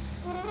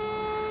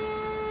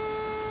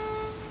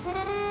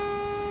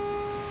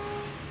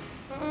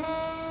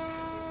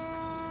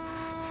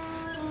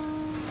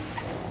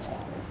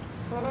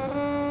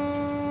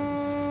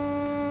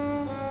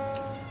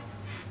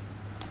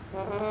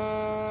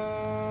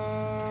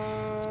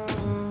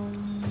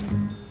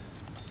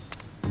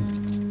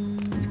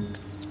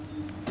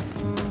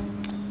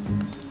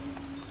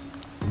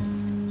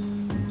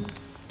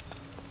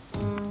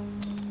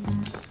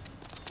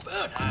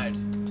 Bernard!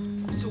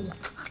 It's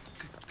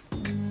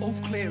all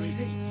clear, is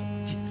it?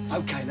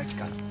 OK, let's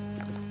go.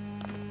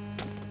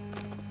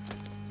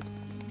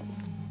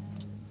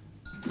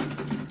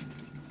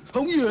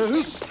 Oh,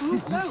 yes!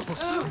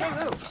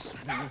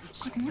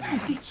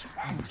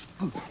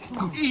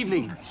 Good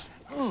evening.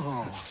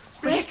 Oh.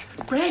 Rick!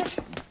 Rick!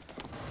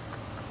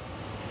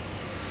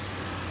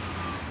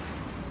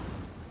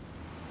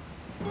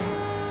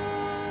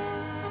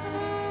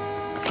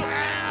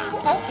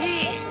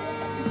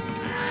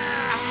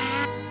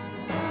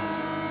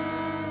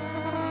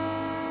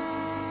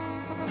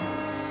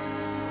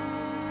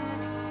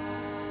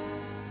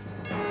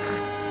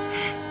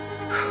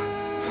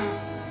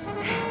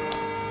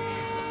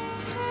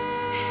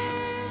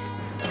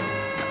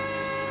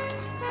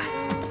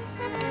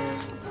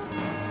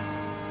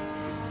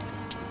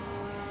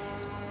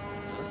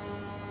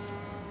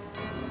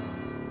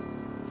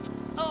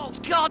 Oh,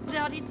 God,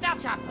 how did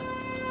that happen?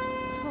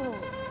 Oh,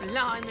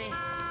 blimey.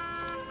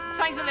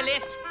 Thanks for the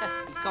lift.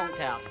 He's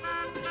conked out.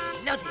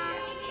 Bloody hell.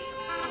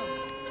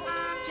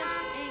 Oh, just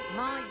ain't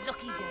my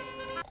lucky day.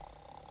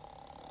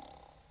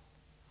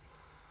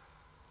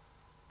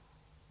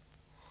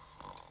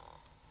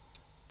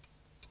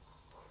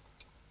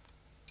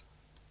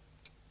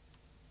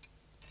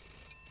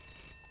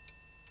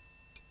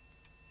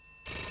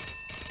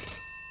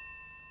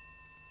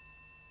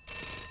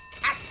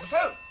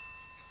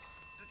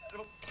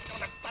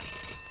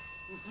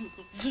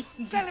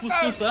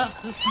 Telephone!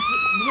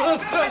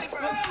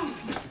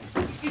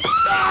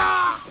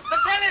 Ah! The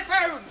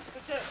telephone!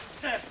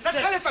 The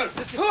telephone!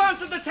 Who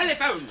answered the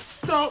telephone?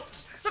 Don't!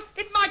 Look,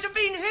 it might have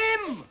been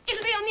him!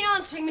 It'll be on the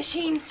answering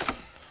machine.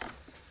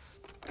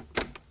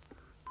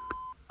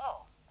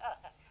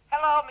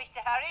 Hello,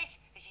 Mr. Harris.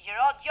 This is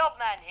your odd job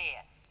man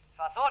here. If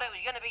I thought it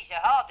was going to be so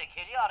hard to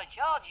kill you, I'd have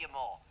charged you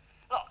more.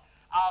 Look,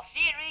 I'll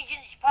see you at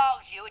Regent's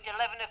Park Zoo at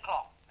 11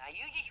 o'clock. Now,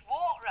 you just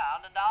walk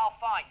round and I'll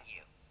find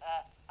you.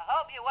 I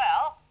hope you're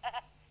well.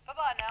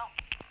 Bye-bye now.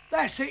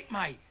 That's it,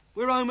 mate.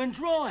 We're home and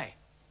dry.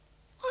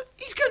 What?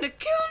 He's going to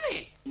kill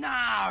me?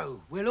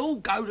 No, we'll all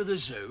go to the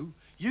zoo.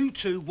 You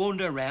two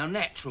wander around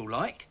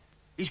natural-like.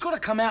 He's got to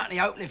come out in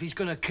the open if he's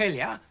going to kill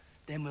you.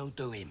 Then we'll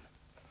do him.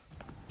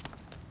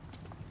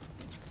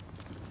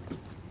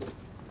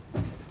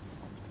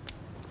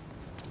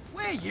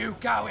 Where you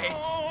going?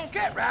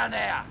 Get round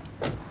here.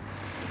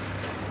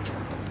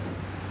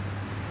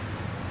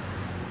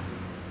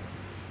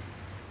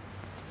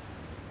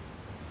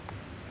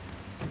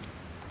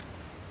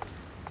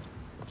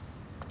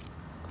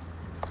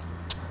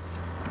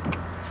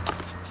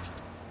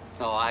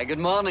 Oh, aye, good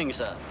morning,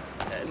 sir.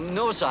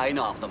 No sign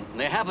of them.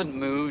 They haven't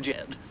moved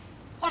yet.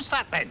 What's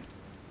that, then?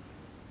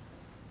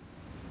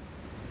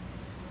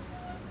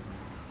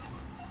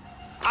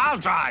 I'll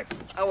drive.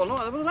 Oh, well,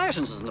 no, the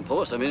license is in the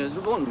post. I mean, it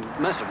won't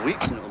matter of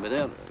weeks and it'll be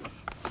there.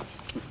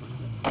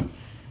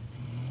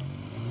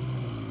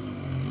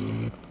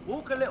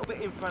 Walk a little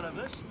bit in front of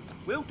us.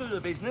 We'll do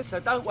the business, so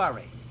don't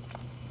worry.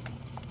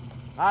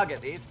 I'll get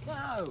these.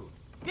 No.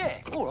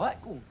 Yeah, all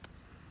right, go on.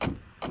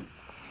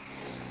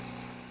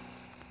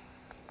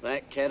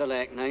 Black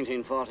Cadillac,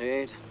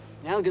 1948.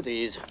 I'll get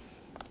these.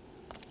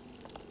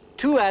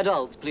 2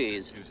 adults,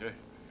 please. You, sir.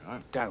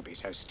 Don't be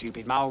so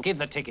stupid, Mole. Give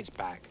the tickets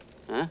back.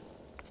 Huh?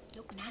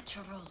 Look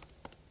natural.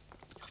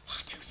 You're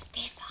far too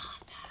stiff,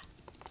 Arthur.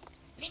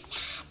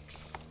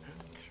 Relax.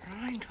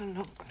 Trying to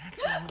look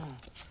natural.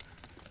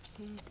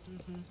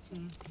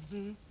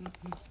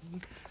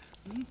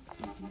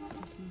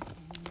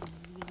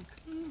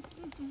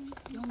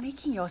 You're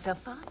making yourself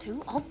far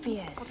too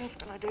obvious. What else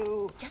can I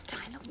do? Just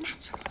try and look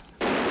natural.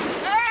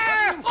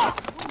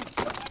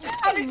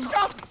 I've been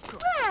shot!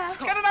 Where?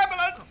 Get an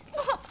ambulance!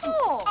 What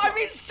for? I've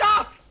been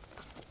shot!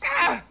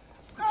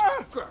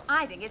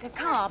 I think it's a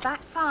car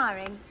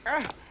backfiring.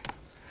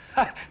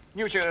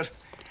 New shoes.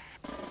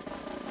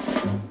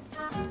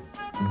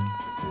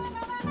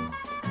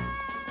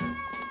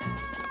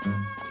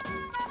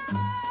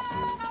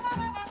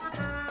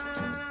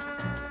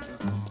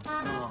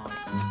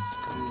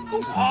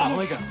 Oh,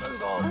 my God.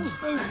 Move on.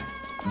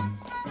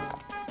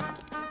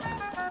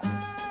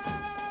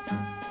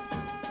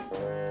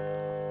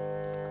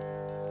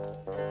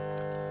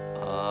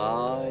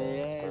 Oh,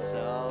 yes,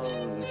 oh,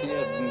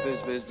 here, buzz,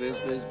 buzz, buzz,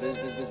 buzz, buzz,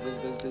 buzz, buzz, buzz,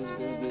 buzz,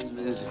 buzz, buzz,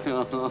 buzz,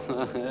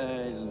 buzz.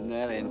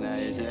 Very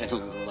nice,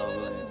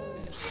 lovely.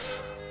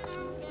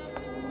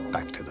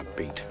 Back to the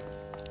beat.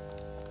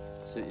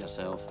 Suit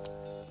yourself.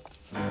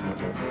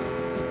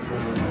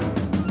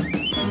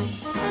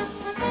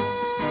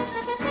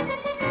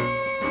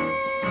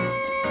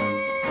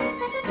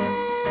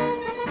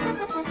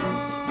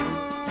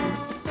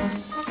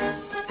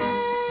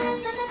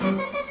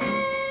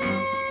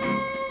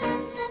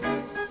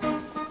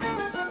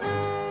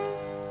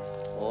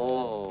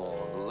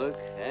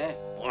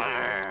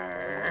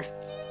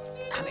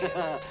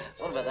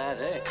 What about that,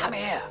 eh? Come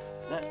here.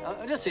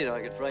 I just see how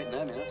I could frighten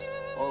them, you know.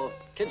 Oh,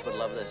 kids would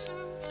love this.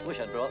 Wish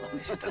I'd brought them.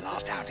 This is the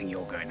last outing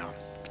you're going on.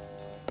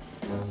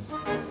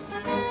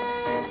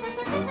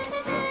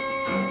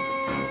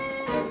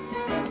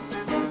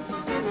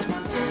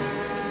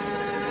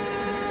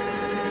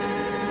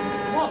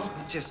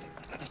 What? Just...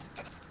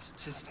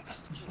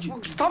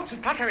 Stop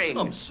stuttering!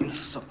 I'm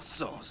so...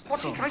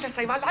 What's he trying to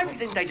say? My life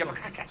is in danger,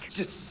 McCracken.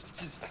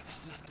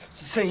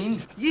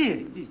 Scene?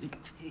 Yeah.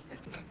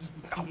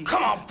 Oh,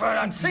 come on,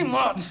 Bernard, sing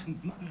what?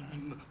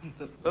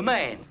 A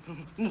man.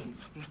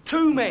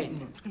 Two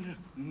men.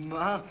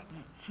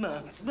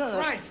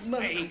 Christ's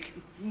sake!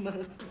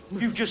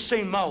 You've just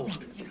seen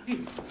mould.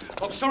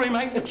 I'm sorry,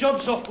 mate, the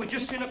job's off. We're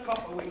just in a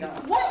copper window.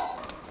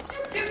 What?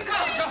 You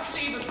can't just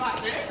leave us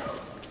like this!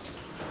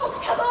 Oh,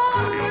 come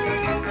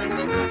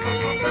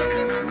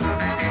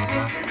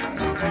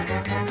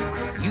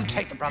on! You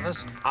take the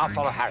brothers, I'll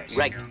follow Harris.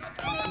 Right.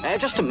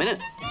 Just a minute.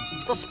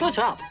 They'll split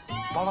up.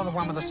 Follow the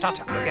one with the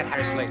stutter. We'll get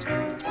Harris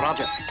later.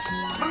 Roger.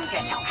 Move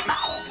yourself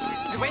now.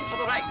 They went to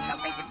the right. Tell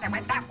me if they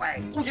went that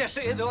way. Oh, yes,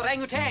 the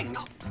orangutans.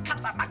 Oh, cut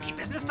the monkey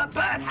business, the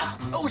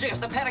birdhouse. Oh, yes,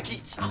 the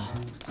parakeets.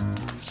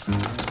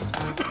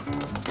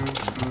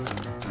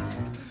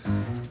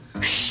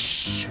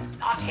 Shh!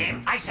 Not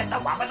him. I said the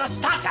one with the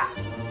stutter.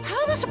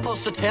 How am I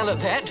supposed to tell at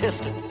that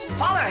distance?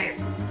 Follow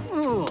him.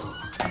 Ooh.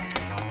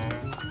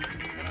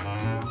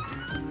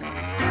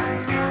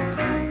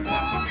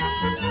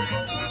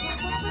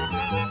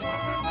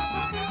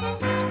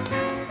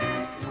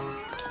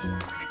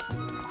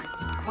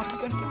 What are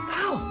we going to do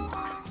now?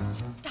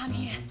 Down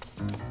here.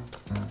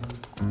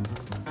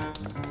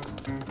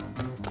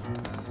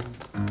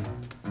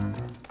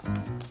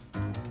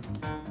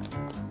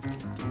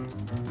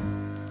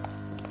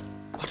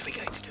 What are we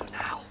going to do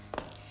now?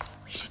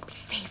 We should be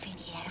safe in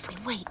here if we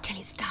wait till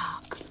it's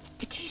dark.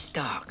 It is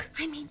dark.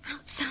 I mean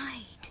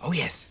outside. Oh,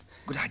 yes.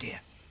 Good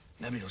idea.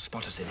 Nobody will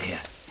spot us in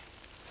here.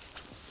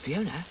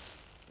 Fiona,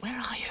 where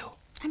are you?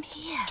 I'm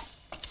here.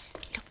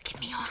 Look, give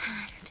me your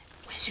hand.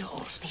 Where's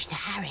yours? Mr.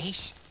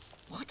 Harris,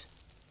 What?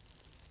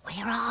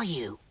 where are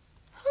you?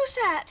 Who's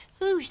that?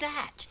 Who's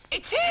that?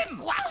 It's him!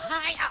 What?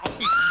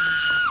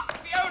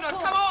 Fiona,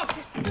 come on!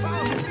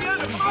 Fiona,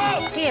 come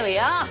on! Here we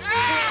are.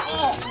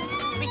 Oh,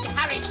 Mr.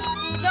 Harris.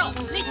 No,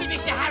 listen,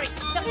 Mr. Harris.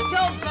 No, don't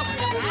knock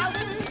it about.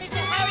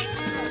 Mr. Harris.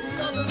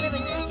 Oh, the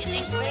ribbon in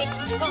this way.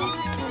 Oh.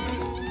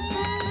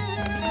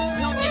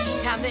 Not just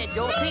stand there,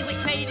 Dorothy.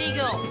 Which way did he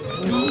go?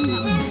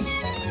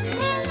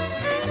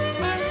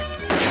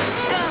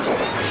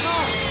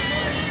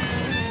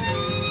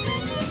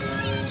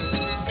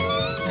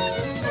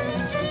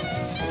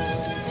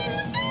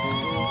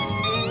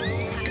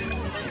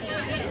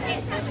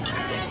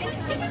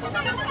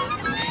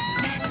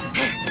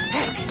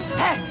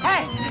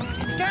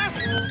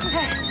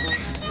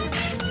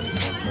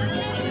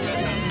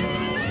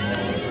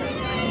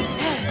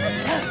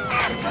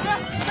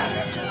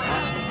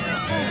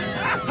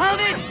 Hold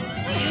it!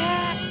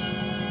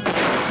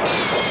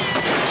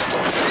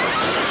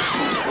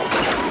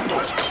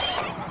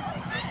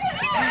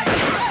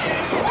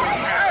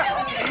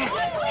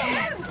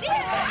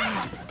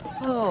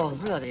 Oh,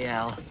 bloody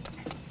hell.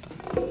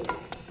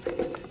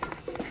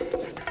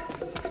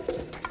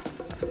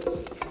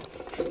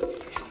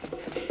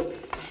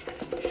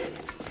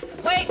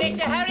 Wait, Mr.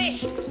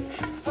 Harris!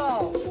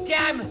 Oh,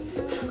 damn!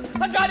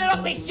 I'm trying to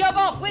knock this job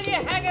off. Will you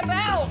hang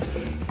about?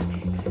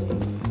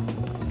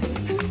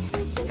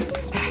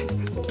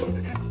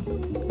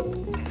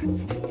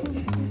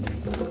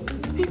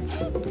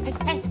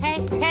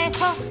 Hey,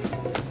 oh.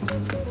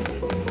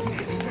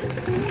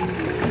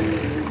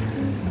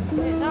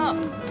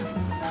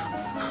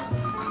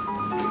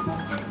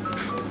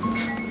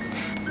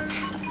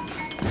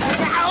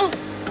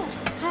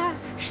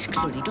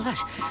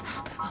 needless.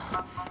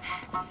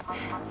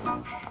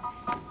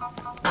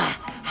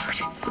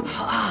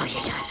 Oh,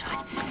 yes, that's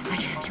right.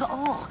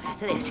 Oh,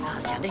 lift,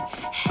 that's handy.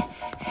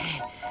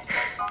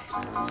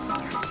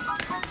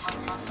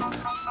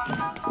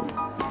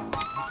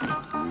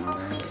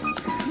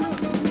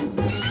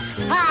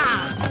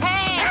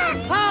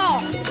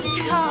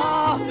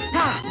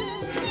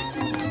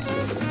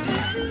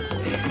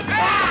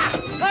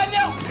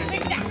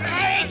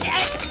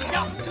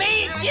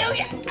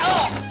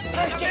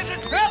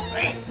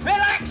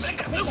 Relax!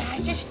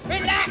 Just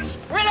relax!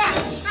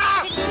 Relax!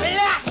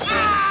 Relax!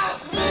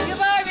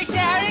 Goodbye, Mr.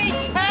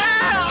 Harris!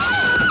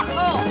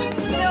 Oh!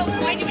 No,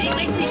 wait a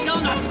minute, he's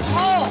gone up.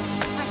 Oh!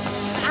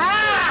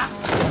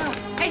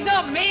 It's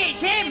not me,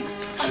 it's him!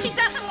 He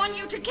doesn't want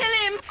you to kill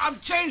him.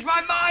 I've changed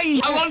my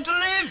mind! I want to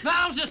live!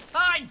 Now's a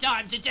fine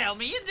time to tell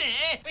me, isn't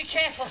it? Be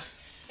careful.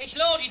 It's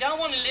Lord, you don't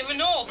want to live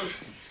and all.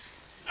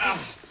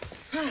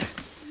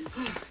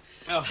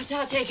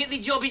 I take it the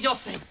job is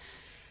off then.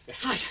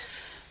 Yes. Right.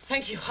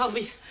 Thank you. I'll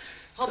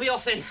be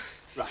off then.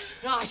 Right.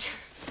 Right.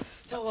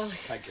 Oh, well.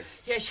 Thank you.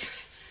 Yes.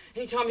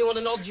 Anytime you want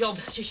an odd job,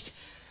 just,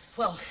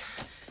 well,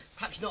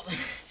 perhaps not then.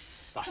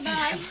 Bye.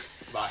 Bye.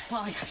 Bye.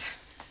 Bye.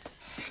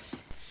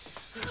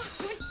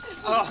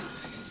 Oh.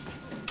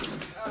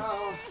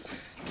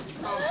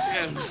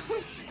 Fiona.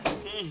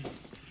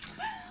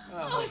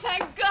 Oh,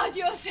 thank God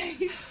you're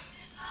safe.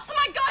 Oh,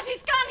 my God,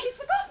 his gun. He's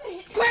forgotten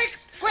it. Quick!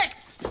 Quick!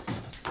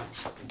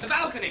 The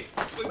balcony.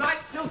 We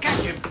might still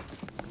catch him.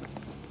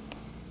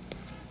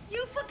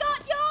 You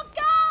forgot your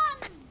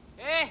gun.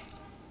 Eh?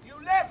 You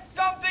left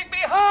something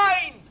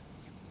behind!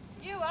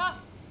 You are?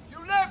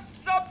 You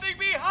left something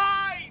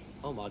behind!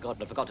 Oh, my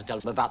God, I forgot to tell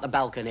them about the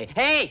balcony.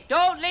 Hey,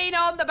 don't lean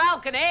on the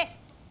balcony!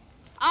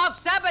 I've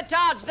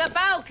sabotaged the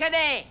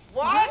balcony!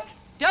 What?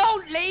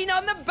 Don't lean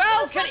on the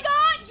balcony! You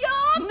forgot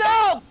your...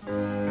 No!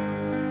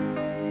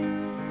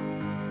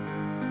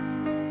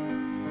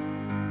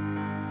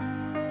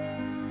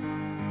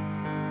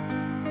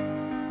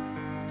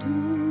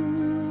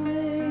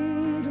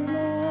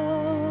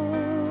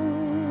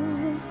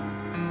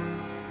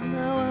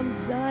 Now I'm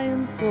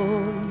dying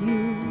for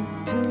you.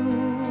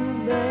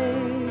 Too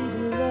late,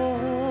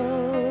 love.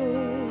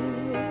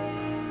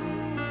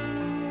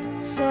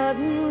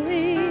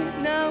 Suddenly,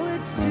 now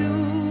it's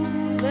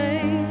too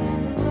late,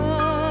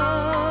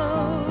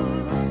 love.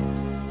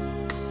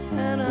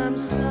 And I'm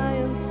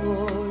sighing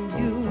for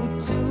you.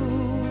 Too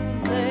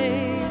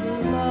late,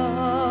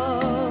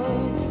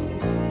 love.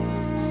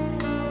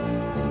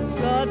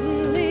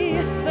 Suddenly,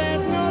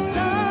 there's no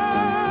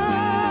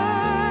time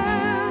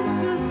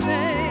to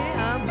say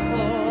I'm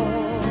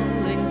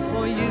falling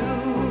for you.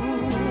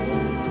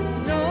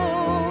 No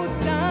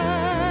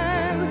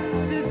time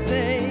to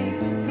say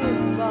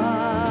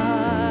goodbye.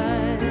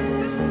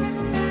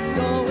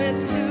 So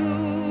it's too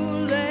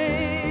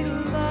late,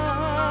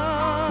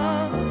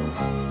 love.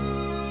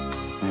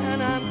 And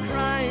I'm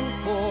crying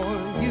for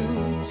you.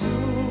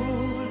 Too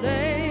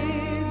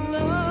late,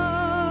 love.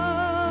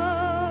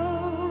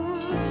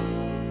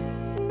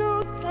 No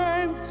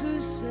time to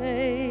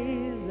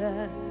say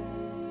that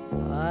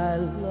I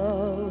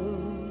love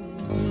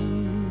you.